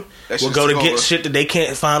them That would shit go to took get over. shit that they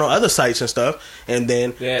can't find on other sites and stuff. And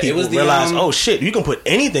then Yeah, it people was the, realize, oh shit, you can put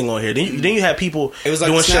anything on here. Then you have people It was like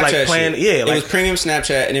doing the shit Snapchat like playing. shit. Yeah, it like was premium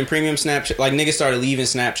Snapchat, and then premium Snapchat. Like niggas started leaving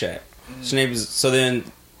Snapchat. So then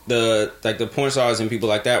the porn stars and people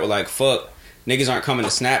like that were like, fuck, niggas aren't coming to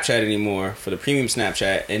Snapchat anymore for the premium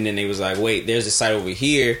Snapchat. And then they was like, wait, there's a site over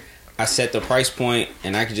here. I set the price point,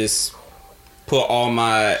 and I could just put all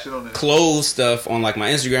my Shit on there. clothes stuff on like my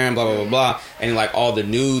Instagram, blah blah blah blah, and like all the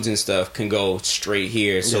nudes and stuff can go straight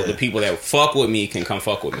here. So Yeah. the people that fuck with me can come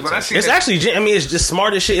fuck with me. When I too. see it's that, actually. I mean, it's just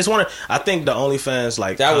smart as shit. It's one of. I think the OnlyFans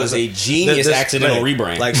like That was a genius accidental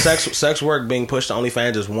rebrand. Like sex work being pushed to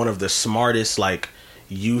OnlyFans is one of the smartest like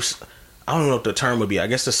use. I don't know what the term would be. I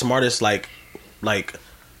guess the smartest like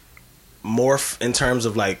morph in terms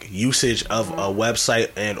of like usage of a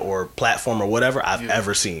website and or platform or whatever I've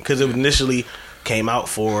ever seen, because it initially came out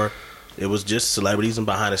for it was just celebrities and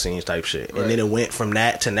behind the scenes type shit, and then it went from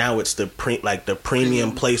that to now it's the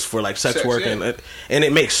premium place for like sex work, yeah. and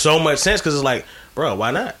it makes so much sense because it's like, bro,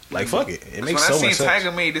 why not? Like, fuck it, it makes so when I much seen sense.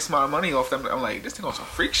 Tiger made this amount of money off them, I'm like, this thing on some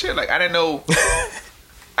freak shit. Like I didn't know.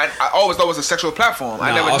 I always thought it was a sexual platform.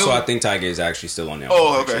 I never also, knew. I think Tiger is actually still on there.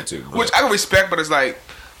 Oh, okay. Too, but- Which I can respect, but it's like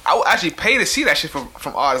I would actually pay to see that shit from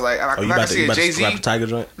artists. Like I Oh, you can about see to a Jay Z. scrap a Tiger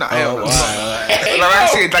joint? Nah, hell no. wow. Like, I can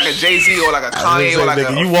see it like a Jay Z or like a Kanye or like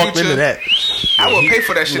a you walked Future. into that. I would pay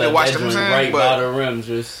for that shit to watch them. right by But the rims,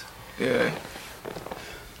 just yeah,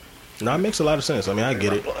 No, it makes a lot of sense. I mean, I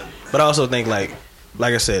get it, but I also think like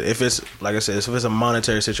I said, if it's a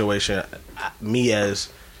monetary situation, me as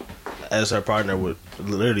her partner would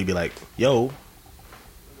literally be like, yo,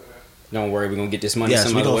 don't worry, we're gonna get this money yes,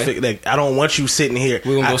 some we other gonna way. like, I don't want you sitting here.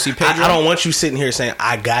 We gonna go see Pedro? I don't want you sitting here saying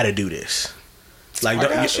I gotta do this. Like,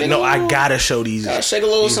 I gotta show these. Gotta shake a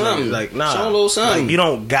little these something. niggas. Like, nah, Show a little something. Like, you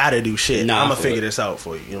don't gotta do shit. Nah, I'm gonna for figure it. this out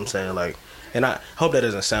for you. You know what I'm saying? Like, and I hope that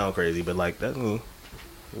doesn't sound crazy, but like that.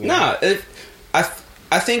 Nah,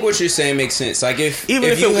 I think what you're saying makes sense. Like Even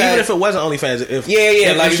if it wasn't OnlyFans, if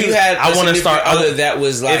like if you had I want to start other that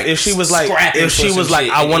was like if she was like scrapping if she for was some like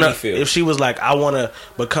shit I in want any to field. if she was like I want to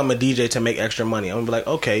become a DJ to make extra money, I'm gonna be like,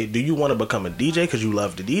 okay, do you want to become a DJ because you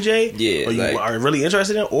love to DJ, Yeah, or you like- are really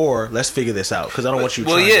interested in, or let's figure this out because I don't want you.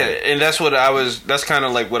 Well, trying yeah, to- and that's kind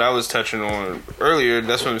of like what I was touching on earlier.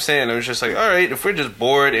 That's what I'm saying. I was just like, all right, if we're just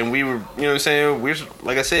bored and we were, you know what I'm saying, we're just,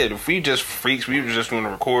 like I said, if we just freaks, we were just going to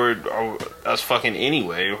record us fucking anyway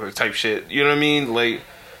or type shit. You know what I mean? Like,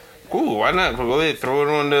 cool, why not? Go ahead, throw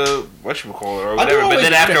it on the whatchamacallit or do whatever. But always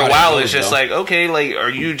then after wonder a how while, that it's goes, just though. like, okay, like, are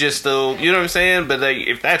you just still, you know what I'm saying? But like,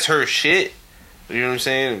 if that's her shit, you know what I'm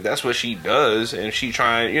saying? If that's what she does, and she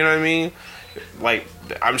trying, you know what I mean? Like,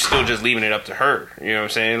 I'm still just leaving it up to her. You know what I'm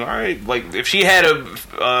saying? All right, like if she had a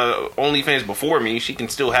OnlyFans before me, she can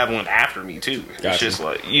still have one after me too. It's Gotcha. just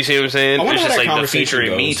like, you see what I'm saying? I wonder It's how just that like the conversation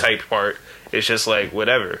featuring me goes. type part. It's just like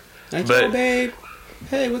whatever. Like, But- yo, babe,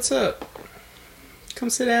 hey, what's up? Come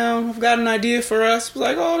sit down. I've got an idea for us.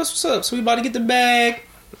 Like, oh, that's what's up. So we about to get the bag.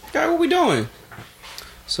 All right, what we doing?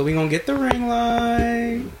 So we gonna get the ring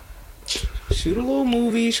light, shoot a little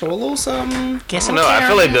movie, show a little something. No, I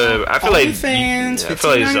feel like fans. I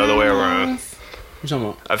feel like it's the other way around. What you talking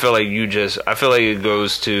about? I feel like it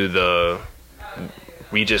goes to the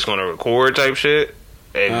we just gonna record type shit.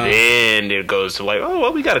 And then it goes to like, oh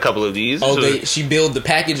well, we got a couple of these. Oh, So- she built the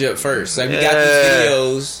package up first. Like we got Yeah.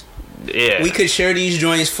 these videos. yeah. We could share these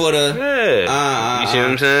joints for the. Yeah. You see what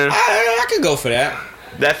I'm saying? I could go for that.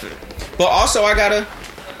 That But also, I gotta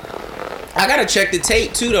check the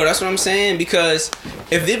tape too, though. That's what I'm saying. Because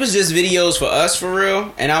if it was just videos for us for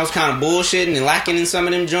real, and I was kind of bullshitting and lacking in some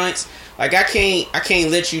of them joints, like I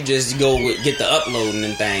can't let you just go get the uploading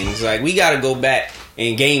and things. Like we gotta go back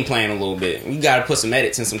and game plan a little bit. We gotta put some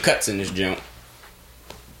edits and some cuts in this junk.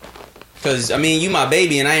 Cause I mean, you my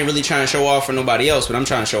baby, and I ain't really trying to show off for nobody else, but I'm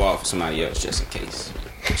trying to show off for somebody else just in case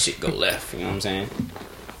shit go left. You know what I'm saying?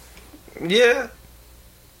 Yeah.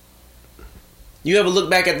 You ever look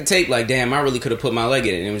back at the tape like, damn, I really could have put my leg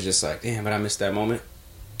in it, and it was just like, damn, but I missed that moment.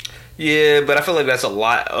 Yeah, but I feel like that's a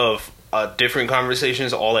lot of different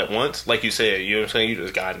conversations all at once. Like you said, you know what I'm saying? You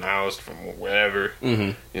just got announced from whatever. Mm-hmm. You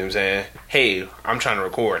know what I'm saying? Hey, I'm trying to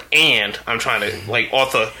record, and I'm trying to, like,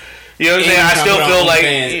 author. You know what I'm saying? I still feel like,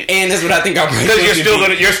 and that's what I think I'm because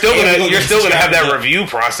you're still gonna have that review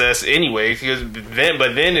process anyway. Because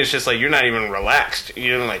then it's just like you're not even relaxed.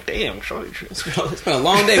 You're like, damn, shorty, it's been a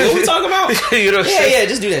long day. What we talking about? You know what I'm saying? Yeah,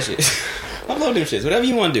 just do that shit. Upload them shits. Whatever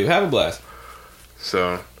you want to do. Have a blast.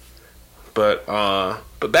 So, but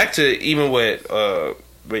back to even what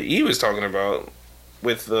E was talking about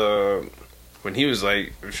with when he was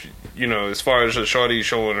like, you know, as far as the shorty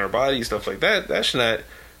showing her body, stuff like that, that's not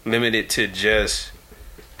limited to just,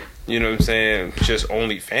 you know what I'm saying, just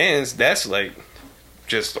OnlyFans. That's like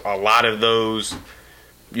just a lot of those,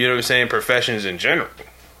 you know what I'm saying, professions in general.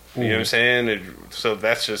 You know what I'm saying? So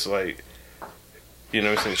that's just like, you know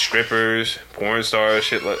what I'm saying, strippers, porn stars,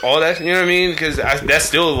 shit, like all that, you know what I mean? Because that's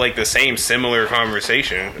still like the same similar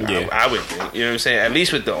conversation, yeah. I would think. You know what I'm saying? At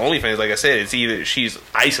least with the OnlyFans, like I said, it's either she's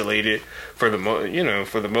isolated for the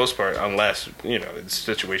most part, unless, you know, it's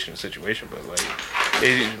situation to situation. But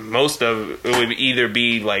like most of it would either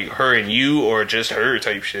be like her and you or just her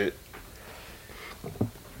type shit.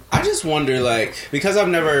 I just wonder, like, because I've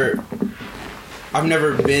never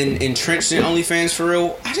been entrenched in OnlyFans for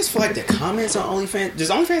real. I just feel like the comments on OnlyFans. Does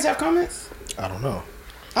OnlyFans have comments? I don't know.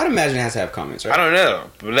 I'd imagine it has to have comments, right? I don't know,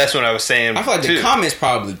 but that's what I was saying. I feel like the comments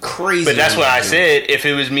probably crazy. But that's what I said. If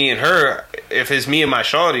it was me and her, if it's me and my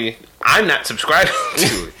shawty, I'm not subscribing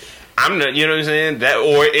to it. I'm not. You know what I'm saying? That,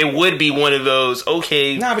 or it would be one of those.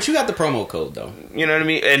 Okay. Nah, but you got the promo code though. You know what I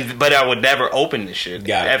mean? But I would never open this shit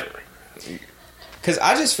ever. Cause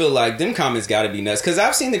I just feel like them comments gotta be nuts. Cause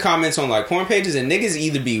I've seen the comments on like porn pages and niggas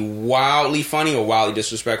either be wildly funny or wildly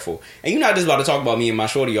disrespectful. And you're not just about to talk about me and my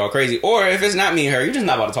shorty all crazy. Or if it's not me and her, you're just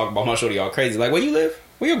not about to talk about my shorty all crazy. Like, where you live?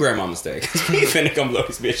 Where your grandmama stay? Cause we finna come blow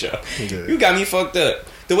this bitch up. Yeah. You got me fucked up.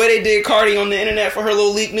 The way they did Cardi on the internet for her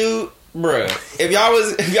little leak nude, bruh. If y'all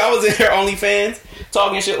was in her OnlyFans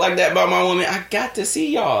talking shit like that about my woman, I got to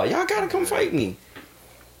see y'all. Y'all gotta come fight me.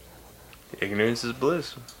 Ignorance is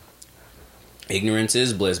bliss. Ignorance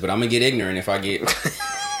is bliss, but I'm gonna get ignorant if I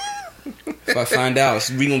find out.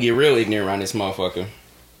 We gonna get real ignorant around this motherfucker.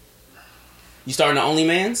 You starting the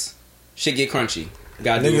OnlyMans? Shit get crunchy.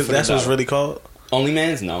 Gotta do it for that's the what it's really called?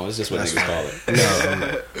 OnlyMans? No, it's just what niggas call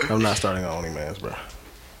it. No, I'm not starting on OnlyMans, bro.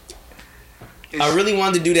 I really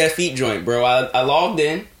wanted to do that feet joint, bro. I logged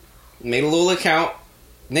in, made a little account.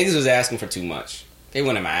 Niggas was asking for too much. They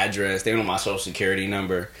wanted my address. They wanted my social security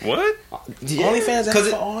number. What? Yeah. OnlyFans ask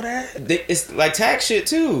for all that? It's like tax shit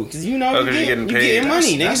too, because you know you getting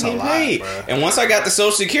money. That's Niggas getting paid. Bro. And once I got the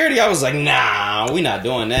social security, I was like, nah, we not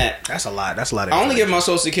doing that. That's a lot. That's a lot. I only give my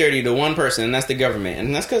social security to one person, and that's the government,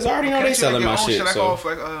 and that's because I already know they selling my shit. Should I so. go off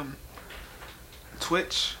like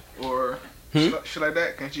Twitch or shit like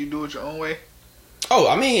that? Can't you do it your own way? Oh,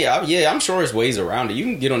 I mean, yeah, I'm sure there's ways around it. You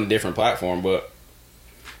can get on a different platform, but.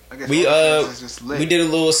 We did a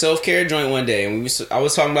little self-care joint one day, and I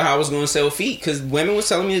was talking about how I was going to sell feet because women was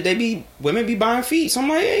telling me that women be buying feet. So I'm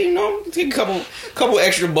like, hey, you know, take a couple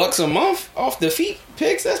extra bucks a month off the feet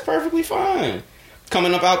pics. That's perfectly fine.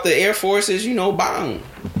 Coming up out the Air Forces, you know, bang.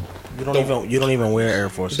 You don't even wear Air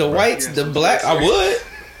Forces. The whites, the black, I would,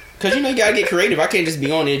 because you know you gotta get creative. I can't just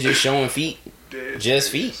be on there just showing feet,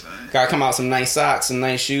 just feet. Gotta come out some nice socks, some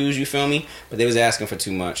nice shoes. You feel me? But they was asking for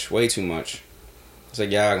too much, way too much. It's like,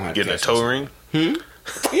 yeah, I'm gonna have getting to a toe ring. Yeah,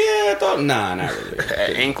 I thought, nah, not really.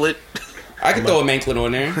 An anklet. I could throw a manklet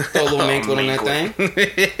on there. Throw a little manklet on that thing.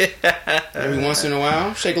 Every once in a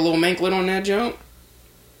while, shake a little manklet on that jump.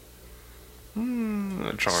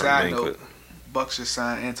 A charm Side manklet. note, Bucks just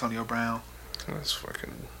signed Antonio Brown. That's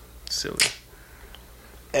fucking silly.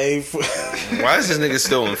 Hey, why is this nigga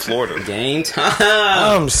still in Florida? Game time.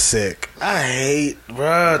 I'm sick. I hate,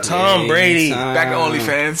 bro. Tom Brady. Back to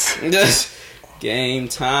OnlyFans. Game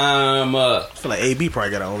time. I feel like AB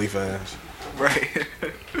probably got an OnlyFans. Right.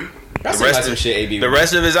 That's some shit AB. The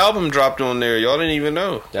rest of his album dropped on there. Y'all didn't even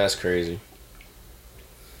know. That's crazy.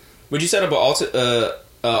 Would you set up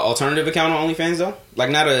alternative account on OnlyFans though? Like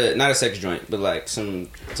not a sex joint, but like some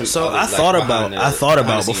So other, I like, thought behind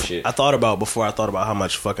about before how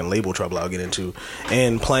much fucking label trouble I'll get into,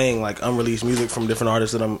 and playing like unreleased music from different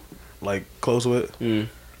artists that I'm like close with.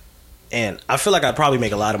 And I feel like I'd probably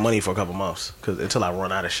make a lot of money for a couple months until I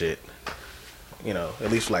run out of shit. You know,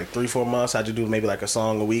 at least for like 3-4 months, I just do maybe like a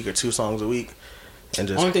song a week or 2 songs a week, and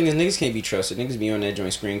just Only thing is niggas can't be trusted. Niggas be on that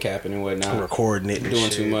joint screen capping and whatnot, recording it, and doing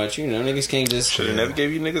shit. too much. You know, niggas can't just. Should have never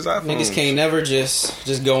gave you niggas iPhones. Niggas can't never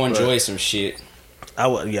just go enjoy some shit. I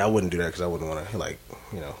wouldn't do that because I wouldn't want to like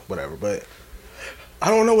whatever. But I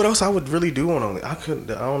don't know what else I would really do on Only. I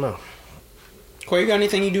don't know. Corey, you got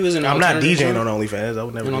anything you do as an I'm not alternative DJing joint? on OnlyFans. I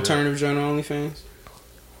would never. An do alternative joint on OnlyFans?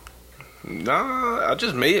 Nah, I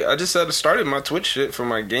just started my Twitch shit for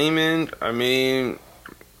my gaming. I mean,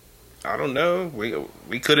 I don't know.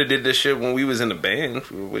 We could have did this shit when we was in the band.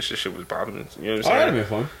 We wish this shit was popping. You know what I'm saying? That'd been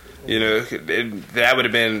fun. You know, that would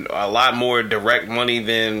have been a lot more direct money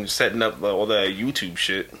than setting up all that YouTube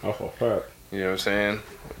shit. Oh, fuck. You know what I'm saying?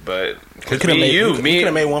 But We could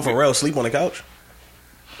have made one for Rel sleep on the couch.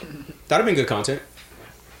 That'd have been good content.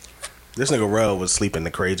 This nigga Rel was sleeping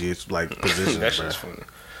the craziest like positions. that shit's funny.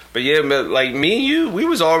 But yeah, like me and you, we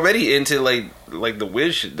was already into like the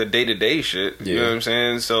Wiz shit, the day to day shit. You know what I'm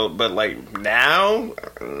saying? So, but like now,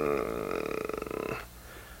 I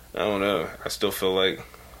don't know. I still feel like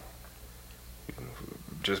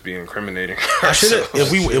just be incriminating. I should have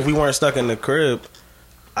if we weren't stuck in the crib.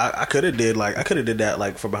 I could have did that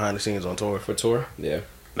like for behind the scenes on tour For tour? Yeah.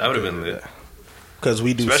 That would have been lit. because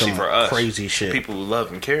we do Especially some for us, crazy shit. People who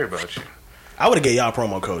love and care about you. I would have gave y'all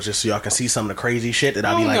promo codes just so y'all can see some of the crazy shit that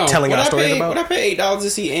I be like telling y'all stories about. Would I pay $8 to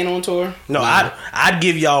see Ann on tour? No, I'd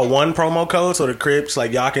give y'all one promo code so the Crips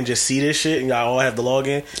like y'all can just see this shit and y'all all have to log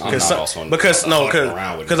in. Because some of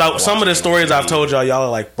the stories I've told y'all are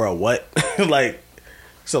like, bro, what? Like,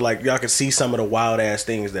 so like y'all can see some of the wild ass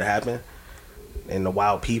things that happen and the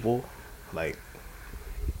wild people, like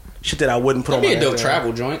shit that I wouldn't put That'd on be my a dope Instagram.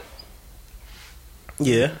 travel joint.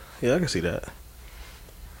 Yeah, I can see that.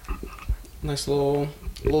 Nice little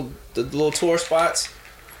tour spots,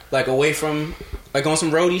 like away from, like on some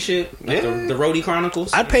roadie shit, like the Roadie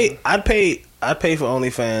Chronicles. I'd pay for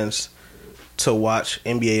OnlyFans to watch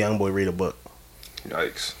NBA YoungBoy read a book.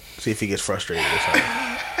 Yikes. See if he gets frustrated or something.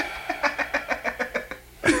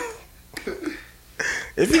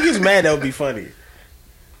 If he gets mad, that would be funny.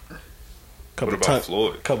 What about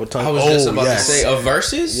Floyd? Couple tongues. I was just about to say a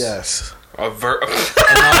versus. Yes. A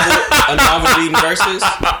novel reading versus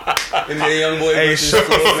NBA YoungBoy versus shut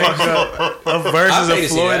Floyd the fuck Mayweather. up. A versus I'll pay to of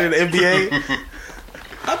see Floyd that. in the NBA.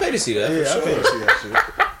 I'd pay to see that. Yeah, for I pay sure. to see that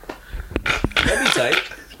shit. That'd be tight.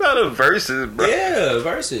 It's not a versus, bro. Yeah,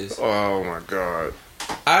 versus. Oh my god.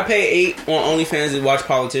 I pay $8 on OnlyFans to watch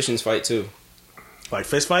politicians fight too. Like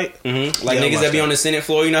fist fight? Mm-hmm. Like Yeah, niggas watch that be that. on the Senate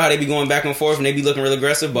floor, you know how they be going back and forth and they be looking real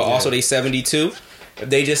aggressive, but also they 72. If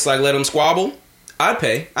they just like let them squabble, I'd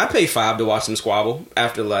pay $5 to watch them squabble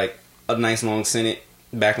after like a nice long Senate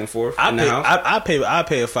back and forth in the house. I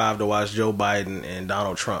pay a $5 to watch Joe Biden and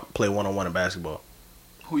Donald Trump play 1-on-1 in basketball.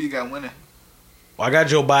 Who you got winning? Well, I got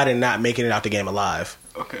Joe Biden not making it out the game alive.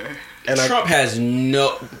 Okay. And Trump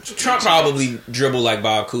probably dribble like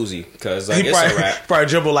Bob Cousy because like he it's a wrap. probably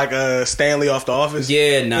dribble like Stanley off The Office.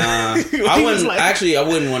 Yeah, nah. I wouldn't like- I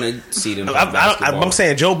wouldn't want to see them play basketball. I'm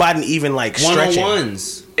saying Joe Biden even like stretching.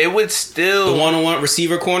 one-on-ones. It would still The one-on-one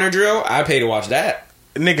receiver corner drill, I pay to watch that.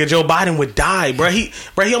 Nigga, Joe Biden would die, bro. He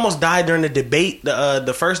almost died during the debate,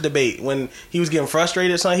 the first debate when he was getting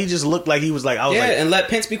frustrated. Son, he just looked like he was like, And let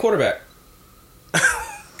Pence be quarterback.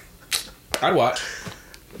 I'd watch.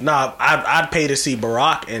 Nah, I'd pay to see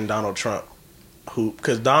Barack and Donald Trump.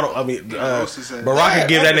 Because Barack could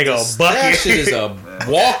give that nigga a bucket. That shit is a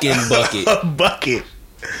walking bucket. A bucket.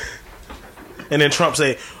 And then Trump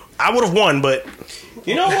say, I would have won, but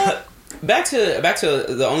You know what? Back to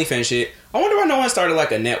the OnlyFans shit. I wonder why no one started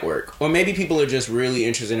like a network, or maybe people are just really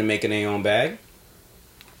interested in making their own bag.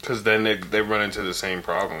 because then they run into the same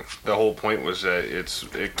problem. The whole point was that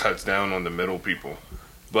it cuts down on the middle people.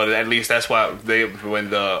 But at least that's why when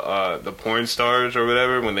the porn stars or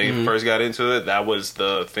whatever, when they first got into it, that was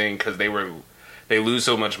the thing, because they lose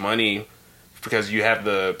so much money because you have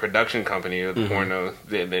the production company of the porno,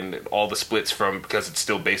 then all the splits because it's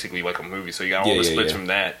still basically like a movie, so you got all the splits from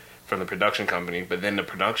the production company, but then the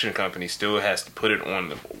production company still has to put it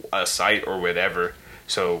on a site or whatever.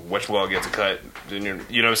 So which wall gets cut? Then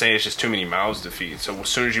you know what I'm saying? It's just too many mouths to feed. So as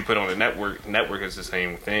soon as you put on a network is the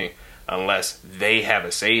same thing. Unless they have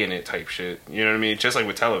a say in it type shit. You know what I mean? Just like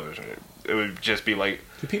with television. It would just be like...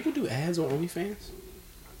 Do people do ads on OnlyFans?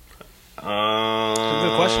 That's a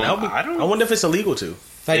good question. I wonder if it's illegal to.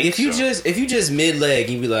 Like if you so. just mid leg,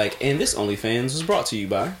 you'd be like, and this OnlyFans was brought to you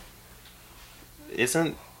by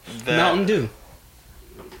Isn't that Mountain Dew.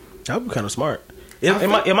 That would be kind of smart.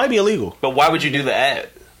 It might be illegal But why would you do the ad?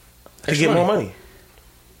 to get more money.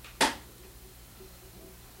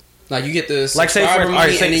 Like you get the Like say for subscriber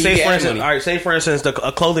money, and then you get ad money. say for instance,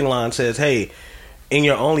 a clothing line says, "Hey, in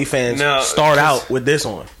your OnlyFans, No, start just- out with this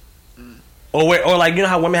on," or like you know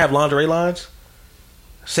how women have lingerie lines.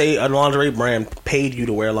 Say a lingerie brand paid you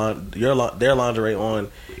to wear their lingerie on,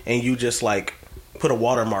 and you just like put a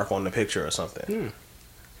watermark on the picture or something.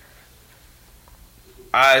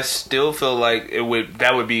 I still feel like it would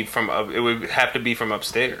have to be from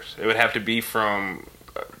upstairs. It would have to be from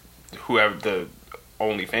whoever the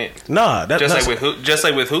OnlyFans. Nah, Just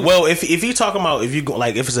like with who? Well, if you talking about if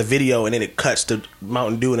it's a video and then it cuts to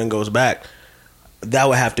Mountain Dew and then goes back, that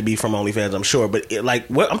would have to be from OnlyFans, I'm sure. But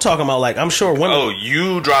what I'm talking about, like I'm sure women. Oh,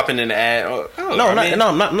 you dropping an ad? I'm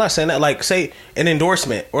not saying that. Like say an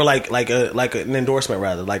endorsement or like an endorsement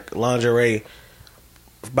rather, like lingerie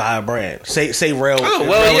by a brand. Say Rail. Oh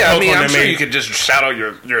well, Rail yeah. I mean, Coco I'm sure made- you could just shout out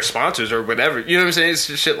your sponsors or whatever. You know what I'm saying? It's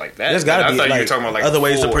just shit like that. There's got to I be thought you were like, talking about like other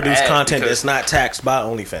ways to full produce ad content because- that's not taxed by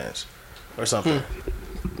OnlyFans or something.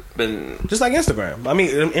 But Just like Instagram. I mean,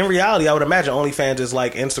 in reality, I would imagine OnlyFans is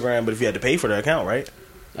like Instagram, but if you had to pay for the account, right?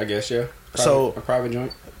 I guess yeah. So- a private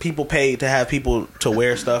joint. People pay to have people to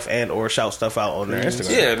wear stuff and or shout stuff out on their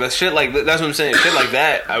Instagram. yeah, but shit like that's what I'm saying. Shit like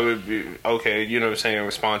that, I would be okay. You know what I'm saying? It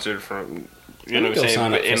was sponsored from. You know what I'm saying?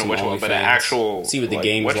 Sign up But for some but an OnlyFans. actual See what the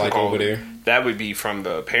game's like whatchamacallit, over there. That would be from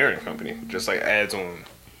the parent company, just like ads on.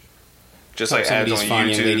 Just Like like some of ads these on fine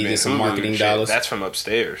young YouTube ladies and get some Hulu marketing and shit. dollars. That's from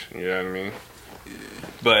upstairs. You know what I mean?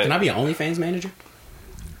 But Can I be an OnlyFans manager?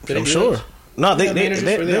 Do they I'm do sure. those? No, They got managers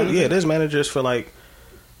for the OnlyFans? yeah, there's managers for like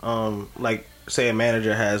say a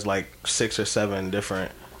manager has like 6 or 7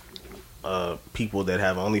 different people that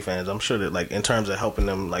have OnlyFans. I'm sure that like in terms of helping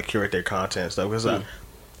them like curate their content and stuff. Because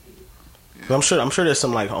I'm sure there's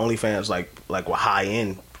some like OnlyFans like with high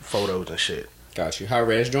end photos and shit. Got you. High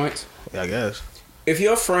res joints. I guess. If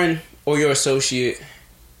your friend or your associate,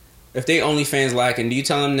 if they OnlyFans lacking, do you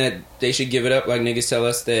tell them that they should give it up? Like niggas tell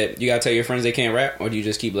us that you gotta tell your friends they can't rap, or do you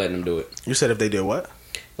just keep letting them do it? You said if they did what?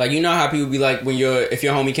 Like you know how people be like if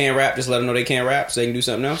your homie can't rap, just let them know they can't rap so they can do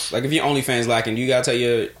something else. Like if your OnlyFans lacking, do you gotta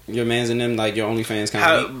tell your mans and them like your OnlyFans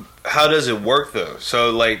kind of? how does it work though?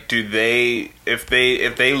 So like, do they if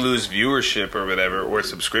they lose viewership or whatever or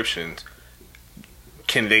subscriptions,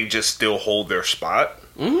 can they just still hold their spot?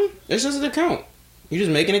 Mm-hmm. It's just an account. You just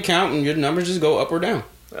make an account and your numbers just go up or down.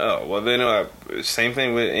 Oh well, then same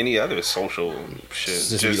thing with any other social shit.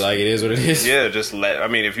 Just be like it is what it is. Yeah, just let. I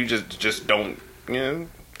mean, if you just don't, you know,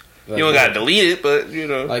 Like, you don't gotta delete it, but you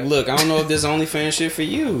know, Like, look, I don't know if this OnlyFans shit for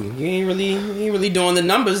you. You ain't really doing the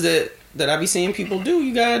numbers that I be seeing people do.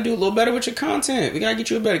 You gotta do a little better with your content. We gotta get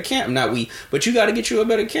you a better camera. But you gotta get you a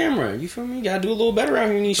better camera. You feel me? You gotta do a little better out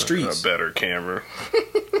here in these streets. a better camera.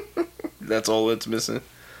 That's all it's missing.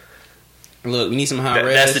 Look, we need some high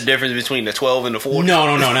res. That's the difference between the 12 and the 40.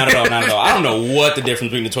 No, not at all, not at all. I don't know what the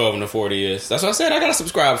difference between the 12 and the 40 is. That's what I said. I gotta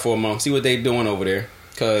subscribe for a month, see what they doing over there,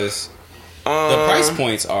 because the price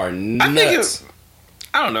points are nuts.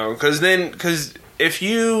 I don't know, because if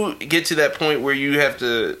you get to that point where you have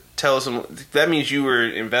to tell someone, that means you were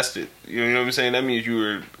invested. You know what I'm saying? That means you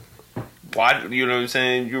were watching. You know what I'm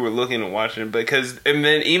saying? You were looking and watching, and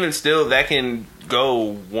then even still, that can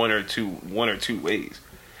go one or two ways.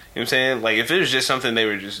 You know what I'm saying? Like, if it was just something they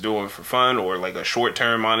were just doing for fun or like a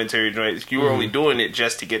short-term monetary joint, you were only doing it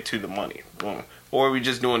just to get to the money. Boom. Or we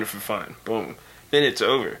just doing it for fun. Boom. Then it's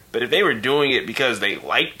over. But if they were doing it because they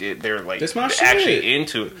liked it, they're like That's my shit. actually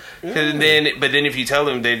into it. But then if you tell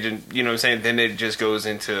them they just, you know what I'm saying, then it just goes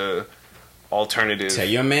into alternative. Tell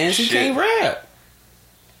your man he shit. can't rap.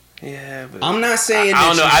 Yeah, but I'm not saying I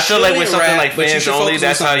don't know. I feel like with something rap, like but you fans should only, focus on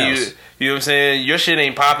that's how something you. else. You know what I'm saying? Your shit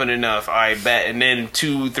ain't popping enough. I bet. And then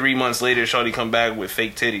 2-3 months later, shawty come back with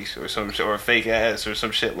fake titties or some or fake ass or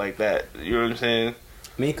some shit like that. You know what I'm saying?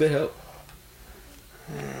 I mean, it could help.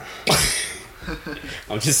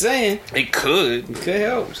 I'm just saying. It could. It could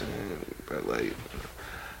help. But like,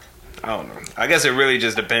 I don't know. I guess it really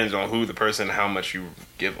just depends on who the person, how much you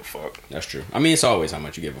give a fuck. That's true. I mean, it's always how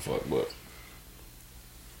much you give a fuck, but.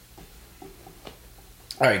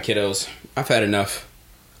 Alright, kiddos. I've had enough.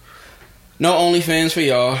 No OnlyFans for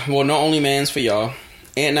y'all. Well, no OnlyMans for y'all.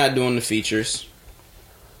 And not doing the features.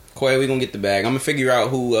 Quay, we gonna get the bag. I'm gonna figure out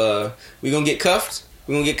who, we gonna get cuffed.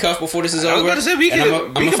 We gonna get cuffed before this is over. I was about to say, we and can- I'm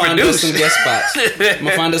we gonna can find us produce. some guest spots. I'm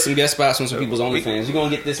gonna find us some guest spots from some people's OnlyFans. We're gonna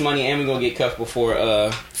get this money and we're gonna get cuffed before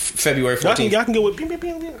February 14th. Y'all can get with.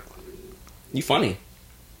 You funny.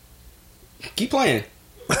 Keep playing.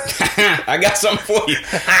 I got something for you.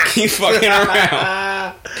 Keep fucking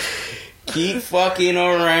around. Keep fucking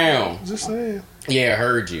around. Just saying. Yeah, I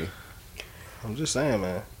heard you. I'm just saying,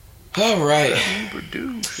 man. All right.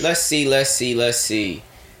 Let's see.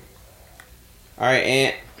 All right,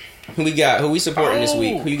 Ant. Who we got? Who we supporting this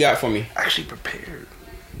week? Who you got for me? Actually prepared.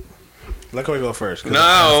 Let Corey go first. No,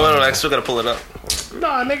 I still gotta pull it up.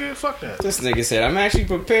 Nah, nigga, fuck that. This nigga said, I'm actually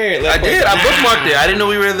prepared. I did. I bookmarked it. I didn't know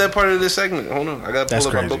we were in that part of this segment. Hold on. I gotta That's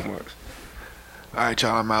pull up my crazy. bookmarks. All right,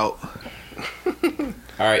 y'all. I'm out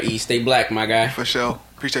All right, E, stay black, my guy. for sure.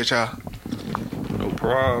 Appreciate y'all. No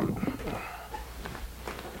problem.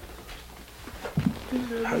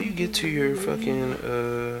 How you get to your fucking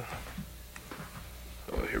Oh,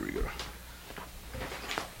 here we go.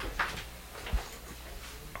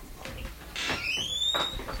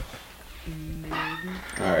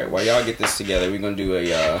 All right, while y'all get this together, we're gonna do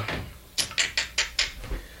a.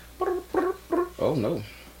 Oh no,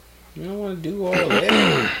 you don't want to do all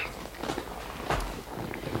that.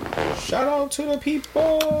 Shout out to the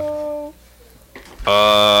people.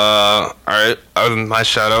 All right. My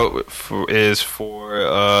shout out is for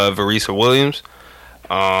Varisa Williams.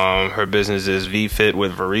 Her business is VFit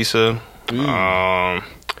with Varisa.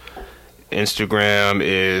 Instagram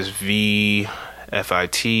is VFIT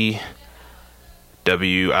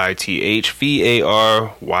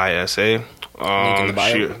WITHVARYSA. Link in the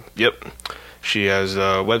bio. Yep. She has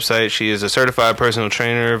a website. She is a certified personal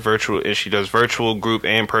trainer. She does virtual, group,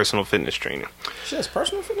 and personal fitness training. She has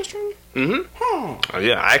personal fitness training. Oh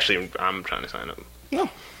yeah, I'm trying to sign up.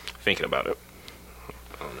 No. Thinking about it.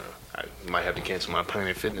 I don't know. I might have to cancel my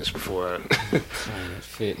Planet Fitness before I,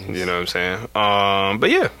 Fitness. you know what I'm saying?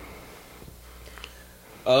 But yeah.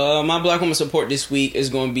 My Black Woman support this week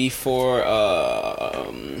is going to be for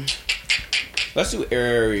let's do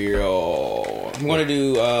Ariel. I'm going to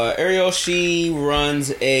do Ariel. She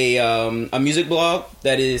runs a music blog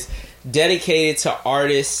that is dedicated to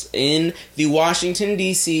artists in the Washington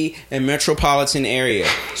D.C. and metropolitan area.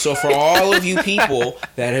 So for all of you people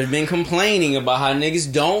that have been complaining about how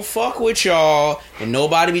niggas don't fuck with y'all and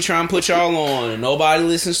nobody be trying to put y'all on and nobody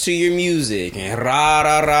listens to your music and rah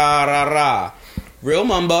rah rah rah rah. Real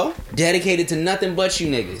Mumbo, dedicated to nothing but you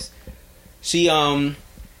niggas.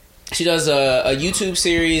 She does a YouTube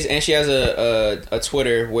series and she has a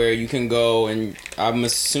Twitter where you can go and I'm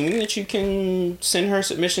assuming that you can send her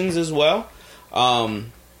submissions as well.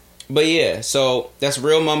 But yeah, so that's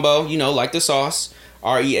Real Mumbo, you know, like the sauce.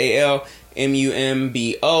 RealMumbo.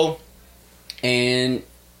 And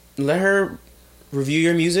let her review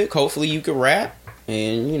your music. Hopefully you can rap.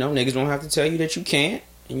 And, you know, niggas don't have to tell you that you can't.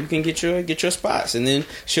 And you can get your spots. And then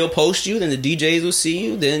she'll post you. Then the DJs will see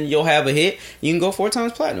you. Then you'll have a hit. You can go 4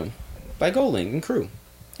 times platinum. By Goldlink and crew.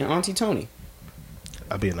 And Auntie Tony.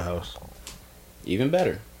 I'll be in the house. Even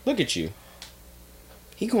better. Look at you.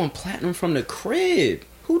 He going platinum from the crib.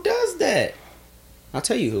 Who does that? I'll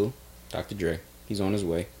tell you who. Dr. Dre. He's on his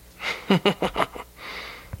way.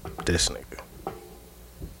 This nigga.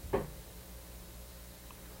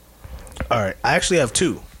 Alright, I actually have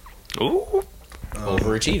 2. Ooh.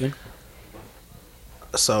 Overachieving.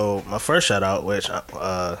 So my first shout out, which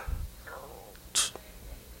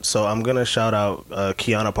so I'm gonna shout out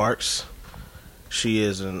Kiana Parks. She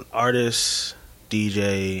is an artist,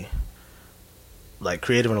 DJ, like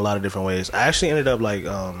creative in a lot of different ways. I actually ended up like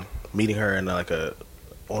meeting her in like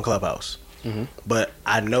on Clubhouse, but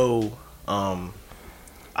I know I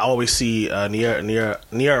always see near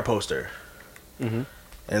a poster,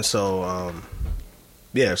 and so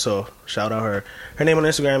yeah, so shout out her. Her name on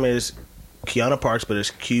Instagram is Kiana Parks, but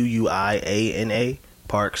it's Q-U-I-A-N-A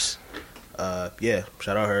Parks. Yeah,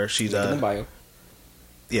 shout out her. She's in the bio.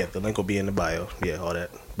 Yeah, the link will be in the bio. Yeah, all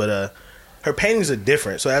that. But her paintings are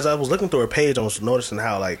different. So as I was looking through her page, I was noticing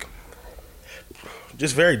how like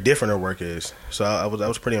just very different her work is. So I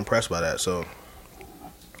was pretty impressed by that. So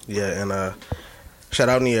yeah, and shout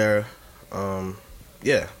out Niera.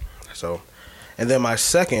 Yeah. So and then my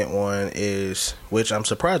second one is, which I'm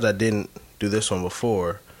surprised I didn't do this one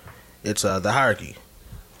before. It's The Hierarchy.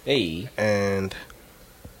 Hey. And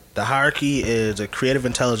The Hierarchy is a creative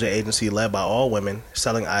intelligence agency led by all women,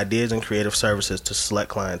 selling ideas and creative services to select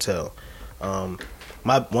clientele. One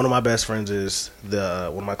of my best friends is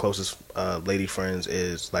one of my closest lady friends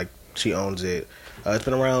is like, she owns it. It's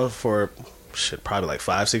been around for probably like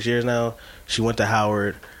 5-6 years now. She went to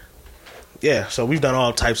Howard. Yeah, so we've done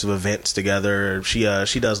all types of events together. She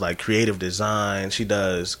does like creative design. She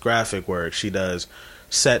does graphic work. She does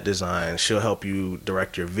set design. She'll help you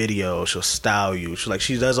direct your video. She'll style you.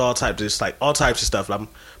 She does all types of stuff. I'm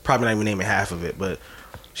probably not even naming half of it, but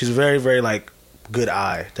she's a very, very like good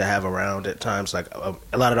eye to have around at times. Like a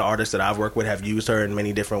lot of the artists that I've worked with have used her in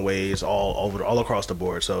many different ways, all across the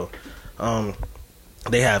board. So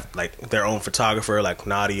they have like their own photographer. Like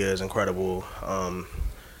Nadia is incredible.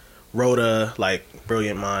 Rhoda, like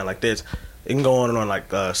brilliant mind. Like this, it can go on and on.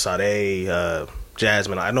 Like Sade,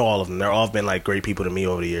 Jasmine. I know all of them. They're all been like great people to me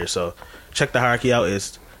over the years. So check the hierarchy out.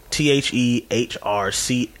 It's THEHRCHY.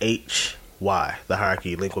 The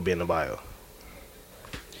hierarchy link will be in the bio.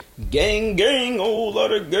 Gang, gang, whole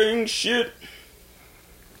lot of gang shit.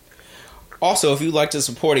 Also, if you'd like to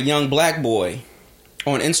support a young black boy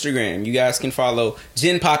on Instagram, you guys can follow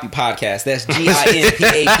Gin Poppy Podcast. That's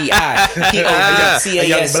GINPAPI A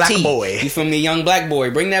young black boy. You feel me? Young black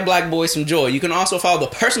boy. Bring that black boy some joy. You can also follow the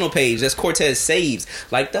personal page. That's Cortez Saves,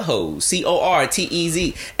 like the hoes.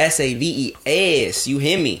 CORTEZSAVES. You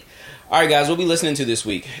hear me? All right, guys. What we listening to this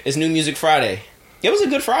week? It's New Music Friday. It was a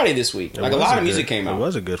good Friday this week. Like a lot of music came out. It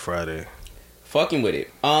was a good Friday. Fucking with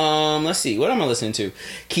it. Let's see. What am I listening to?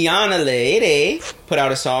 Kiana Lady put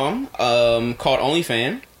out a song called Only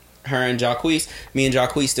Fan. Her and Jacquees. Me and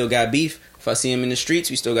Jacquees still got beef. If I see him in the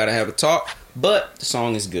streets, we still gotta have a talk. But the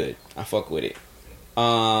song is good. I fuck with it.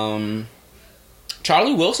 Charlie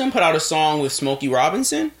Wilson put out a song with Smokey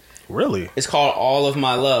Robinson. Really? It's called All of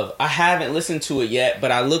My Love. I haven't listened to it yet,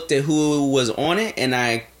 but I looked at who was on it and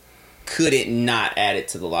I couldn't not add it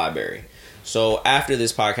to the library. So after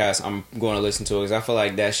this podcast, I'm going to listen to it because I feel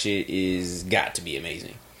like that shit is got to be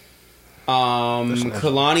amazing.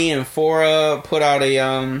 Kalani and Fora put out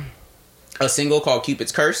a single called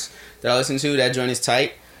Cupid's Curse that I listened to. That joint is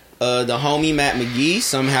tight. The homie Matt McGee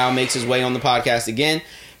somehow makes his way on the podcast again.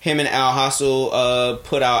 Him and Al Hassel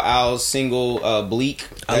put out Al's single Bleak.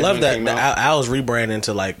 I love that Al's rebranding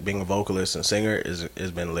to like being a vocalist and singer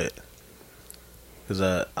has been lit.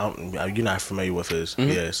 Because you're not familiar with his,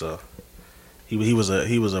 yeah. So he was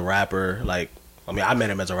a rapper. Like, I mean, I met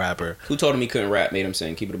him as a rapper. Who told him he couldn't rap? Made him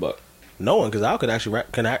sing. Keep it a buck. No one, because Al could actually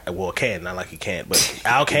rap. Can not like he can't, but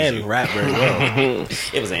Al can rap very well.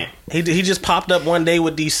 It was Ant. He just popped up one day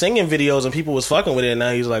with these singing videos and people was fucking with it. And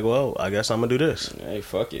now he's like, well, I guess I'm gonna do this. Hey,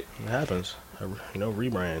 fuck it. It happens.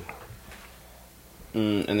 Rebrand.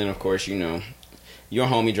 And then of course your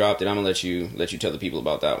homie dropped it. I'm gonna let you tell the people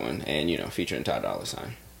about that one. And featuring Ty Dolla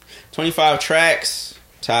 $ign. 25 tracks.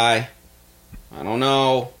 Ty. I don't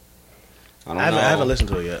know. I haven't listened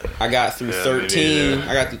to it yet. I got through 13.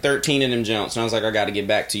 I got through 13 of them jumps, and I was like, I got to get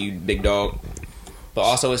back to you, big dog. But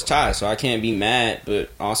also, it's Ty, so I can't be mad. But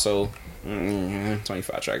also,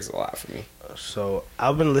 25 tracks is a lot for me. So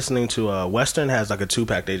I've been listening to Western has like a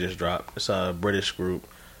 2-pack they just dropped. It's a British group.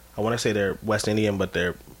 I want to say they're West Indian, but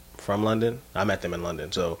they're from London. I met them in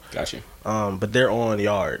London, so got you. But they're on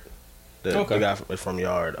Yard. The guy from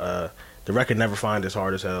Yard. The record Never Find is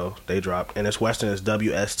hard as hell. They dropped, and it's Western. It's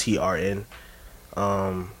WSTRN.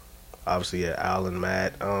 Obviously, yeah, Al and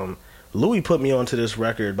Matt. Louis put me onto this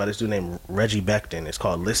record by this dude named Reggie Becton. It's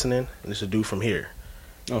called Listening, and it's a dude from here.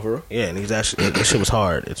 Oh, for real? Yeah, and he's actually this shit was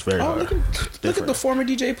hard. It's very hard. Look at the former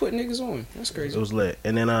DJ putting niggas on. That's crazy. It was lit.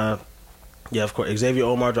 And then yeah, of course, Xavier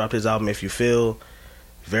Omar dropped his album If You Feel.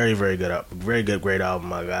 Very, very good up. Very good, great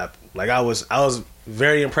album. I got I was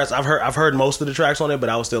very impressed. I've heard most of the tracks on it, but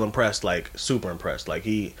I was still impressed, like super impressed. Like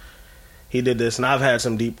he did this, and I've had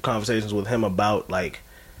some deep conversations with him about like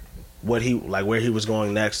what he like where he was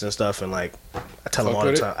going next and stuff. And like I tell him all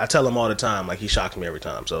the time. Like he shocks me every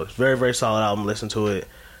time. So it's very, very solid album. Listen to it.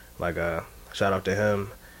 Like shout out to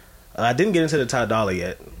him. I didn't get into the Ty Dolla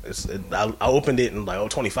yet. I opened it and like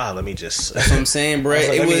 25. Let me just. That's what I'm saying, Brett.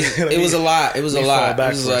 Like, it was a lot. It was a lot. It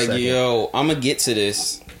was like, yo, I'm gonna get to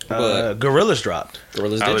this. But Gorillaz dropped. I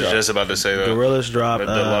was just about to say that. Gorillaz dropped.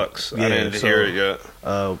 The Deluxe. I didn't hear it yet.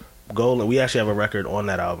 Gold. We actually have a record on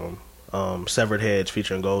that album. Severed Heads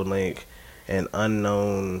featuring Gold Link and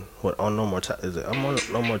Unknown. What Unknown Mortality? Is it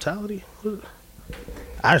Unknown Mortality?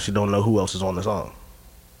 I actually don't know who else is on the song.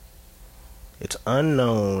 It's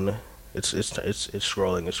unknown. It's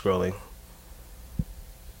scrolling. It's scrolling.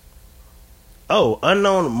 Oh,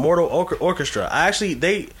 Unknown Mortal Orchestra. I've seen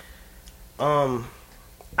that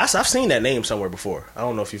name somewhere before. I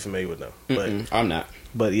don't know if you're familiar with them, but I'm not.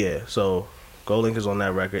 But yeah, so Gold Link is on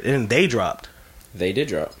that record, and they dropped. They did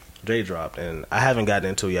drop. They dropped, and I haven't gotten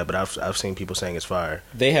into it yet, but I've seen people saying it's fire.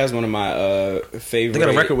 They has one of my favorite. They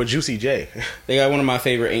got a record with Juicy J. They got one of my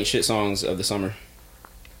favorite ain't shit songs of the summer.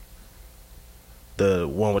 The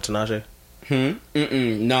one with Tinashe?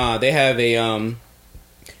 Nah, they have a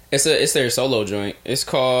it's their solo joint. It's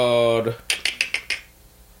called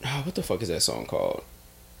what the fuck is that song called?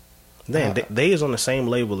 Man, they is on the same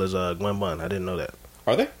label as Gwen Bunn. I didn't know that.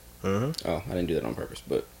 Are they? Mm-hmm. Oh, I didn't do that on purpose,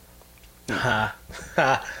 but Ha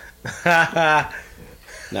ha ha.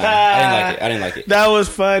 Nah, I didn't like it. That was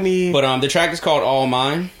funny. But the track is called All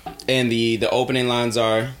Mine, and the opening lines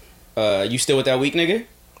are, "You still with that weak nigga?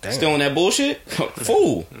 Damn. Still on that bullshit?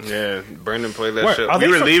 Fool." Yeah, Brandon played that Where- shit. are We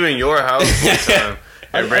they were from- leaving your house one time.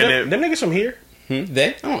 And Brandon, them niggas from here?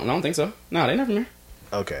 They? I don't think so. No, they never from here.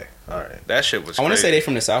 Okay, all right, that shit was I want to crazy. say they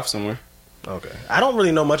from the South somewhere. okay. I don't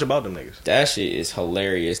really know much about them niggas. That shit is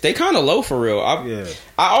hilarious. They kind of low for real. Yeah.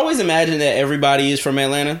 I always imagine that everybody is from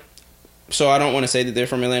Atlanta, so I don't want to say that they're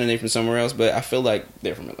from Atlanta and they're from somewhere else, but I feel like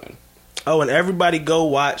they're from Atlanta. Oh, and everybody go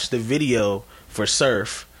watch the video for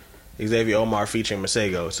Surf, Xavier Omar featuring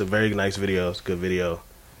Masego. It's a very nice video. It's a good video.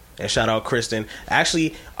 And shout out Kristen.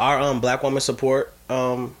 Actually, our black woman support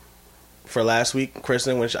for last week,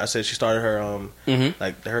 Kristen, when I said she started her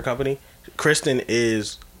like her company, Kristen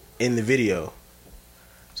is in the video.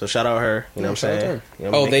 So shout out her. You know what I'm Shout out to saying? her. You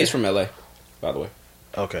know what I'm They's thinking? from LA, by the way.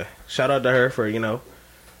 Okay. Shout out to her for,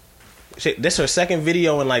 shit, this is her second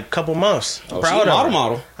video in like a couple months. I'm Oh, proud she a of her.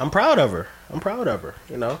 model. I'm proud of her.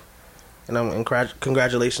 And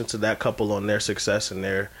congratulations to that couple on their success and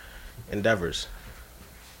their endeavors.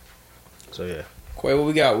 So yeah. Quay, what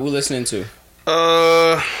we got? What we listening to?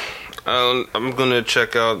 I'm gonna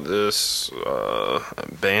check out this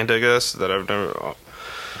band, I guess, that I've never.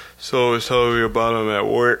 So it's telling me about them at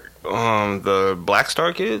work. The Black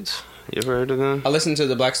Star Kids. You ever heard of them? I listened to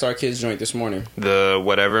the Black Star Kids joint this morning. The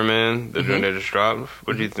Whatever Man, the joint that just dropped.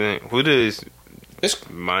 What do you think? Who does It's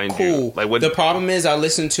mind cool. you? Like what? The problem is I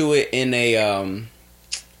listened to it in a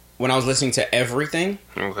when I was listening to everything.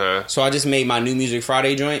 Okay. So I just made my New Music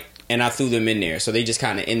Friday joint and I threw them in there. So they just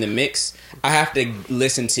kind of in the mix. I have to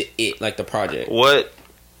listen to it like the project. What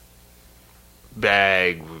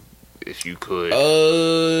bag, if you could?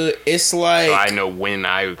 It's like So I know when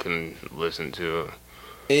I can listen to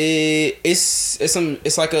it.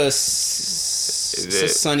 it's like a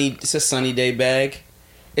sunny day bag.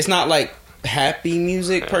 It's not like happy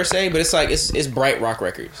music per se, but it's like it's bright rock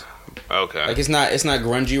records. Okay. Like it's not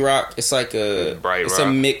grungy rock. It's like a Bright it's rock.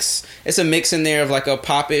 a mix. It's a mix in there of like a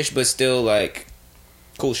popish, but still like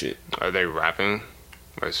cool shit. Are they rapping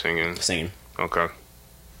or singing? Singing. Okay.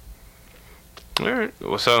 All right.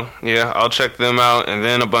 Well, so yeah, I'll check them out. And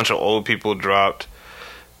then a bunch of old people dropped.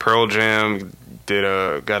 Pearl Jam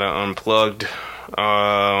got an unplugged.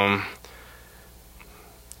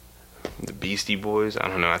 The Beastie Boys. I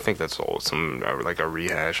don't know. I think that's old. Some like a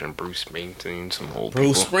rehash and Bruce Springsteen. Some old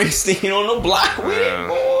Bruce people. Springsteen on the block with Yeah. it,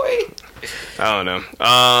 boy. I don't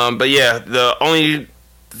know. But yeah, the only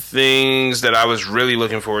things that I was really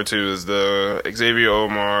looking forward to is the Xavier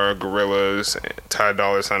Omar, Gorillaz, Ty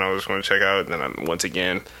Dolla $ign. I was going to check out. And then once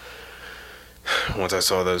I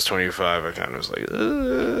saw those 25, I kind of was like,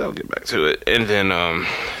 I'll get back to it. And then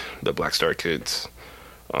the Black Star Kids.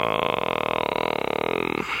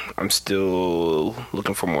 I'm still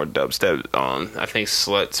looking for more dubstep. I think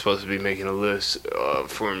Slut's supposed to be making a list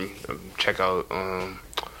for me. Check out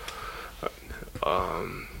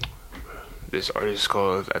this artist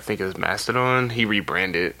called, I think it's Mastodon. He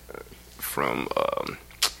rebranded from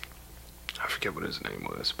I forget what his name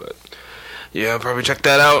was, but yeah, I'll probably check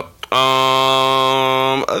that out.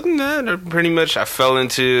 Other than that, pretty much I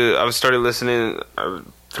started listening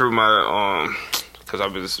through my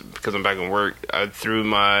because I'm back in work. I threw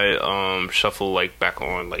my shuffle like back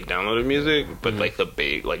on like downloaded music, but like the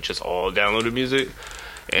big like just all downloaded music,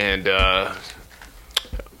 and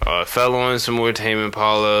fell on some more Tame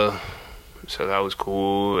Impala, so that was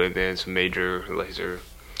cool, and then some Major Lazer.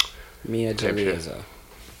 Mia Jaleza.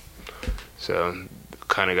 So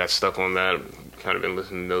kind of got stuck on that. Kind of been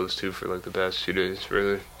listening to those two for like the past 2 days,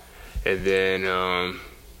 really, and then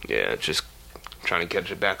yeah, just trying to catch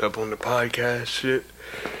it back up on the podcast shit.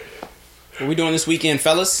 What we doing this weekend,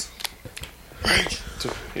 fellas?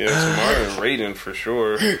 Yeah, tomorrow raiding for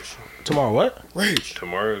sure. Tomorrow what?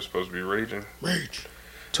 Tomorrow is supposed to be raging.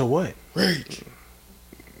 To what?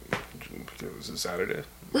 Because it's Saturday.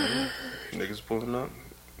 Niggas pulling up.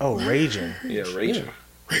 Oh, raging. Yeah, raging.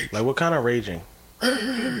 Like what kind of raging?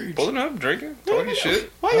 Pulling up, drinking, talking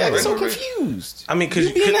shit. Why y'all so Regular. confused? I mean, cause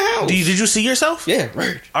You be in the house. Did you see yourself? Yeah.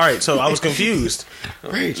 All right, so I was confused.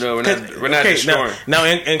 No, we're not Okay, destroying. now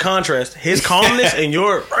in contrast, his calmness and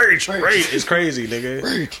your rage is crazy,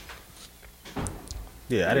 nigga.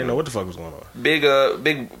 Yeah, I didn't know what the fuck was going on. Big,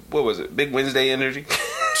 what was it? Big Wednesday energy.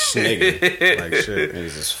 Nigga. Like shit.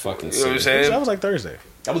 Niggas is fucking You know what I'm serious. saying? That was like Thursday.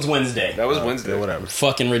 That was Wednesday. That was Wednesday. Yeah, whatever.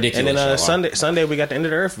 Fucking ridiculous. And then y'all. Sunday we got the End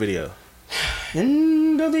of the Earth video.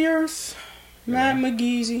 End of the earth. Matt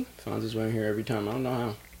McGeezy. Fonz is wearing here every time. I don't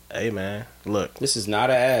know how. Hey man, look, This is not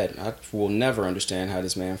an ad. I will never understand how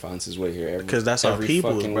this man finds his way here. because that's our every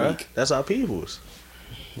peoples, fucking bro. week. That's our peoples.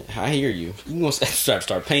 I hear you. You gonna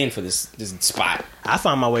start paying for this spot. I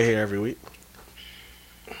find my way here every week.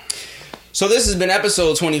 So this has been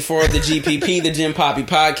episode 24 of the GPP, the Jim Poppy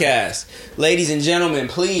Podcast. Ladies and gentlemen,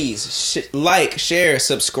 please like, share,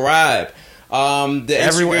 subscribe.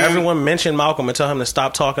 Everyone mention Malcolm and tell him to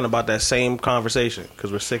stop talking about that same conversation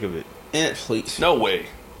because we're sick of it. And please. No way.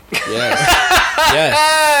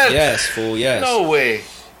 Yes, fool, yes. No way.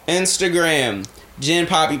 Instagram, Gin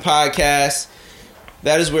Poppy Podcast.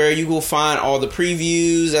 That is where you will find all the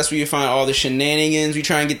previews. That's where you find all the shenanigans. We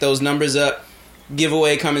try and get those numbers up.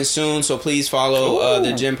 Giveaway coming soon, so please follow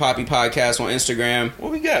the Gin Poppy Podcast on Instagram.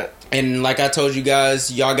 What we got? And like I told you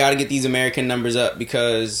guys, y'all got to get these American numbers up,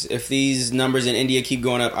 because if these numbers in India keep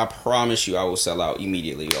going up, I promise you I will sell out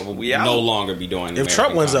immediately. I will no longer be doing If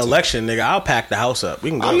Trump wins the election, nigga, I'll pack the house up. We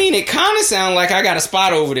can go. I mean, it kind of sounds like I got a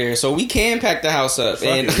spot over there, so we can pack the house up.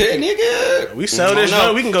 And nigga, we sell this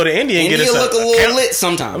joint, we can go to India and India get us look a little lit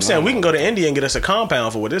sometimes. I'm saying we can go to India and get us a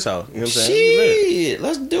compound for this house. You know what I'm saying? Shit,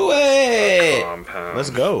 let's do it. Compound.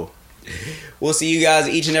 Let's go. We'll see you guys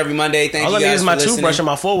each and every Monday. Thank All you I need guys is for my listening. toothbrush and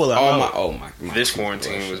my four-wheeler. Oh my! This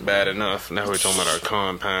quarantine was bad enough. Now we're talking about our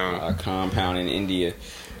compound. Our compound in India.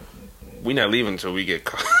 We not leaving until we get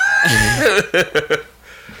cuffed.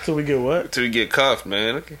 So we get what? Until we get cuffed,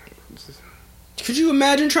 man. Could you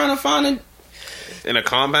imagine trying to find In a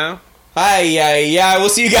compound? Yeah. We'll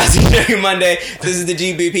see you guys each and every Monday. This is the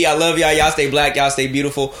GBP. I love y'all. Y'all stay black. Y'all stay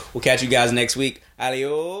beautiful. We'll catch you guys next week.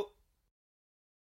 Adios.